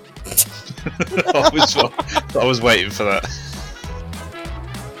 I was waiting for that.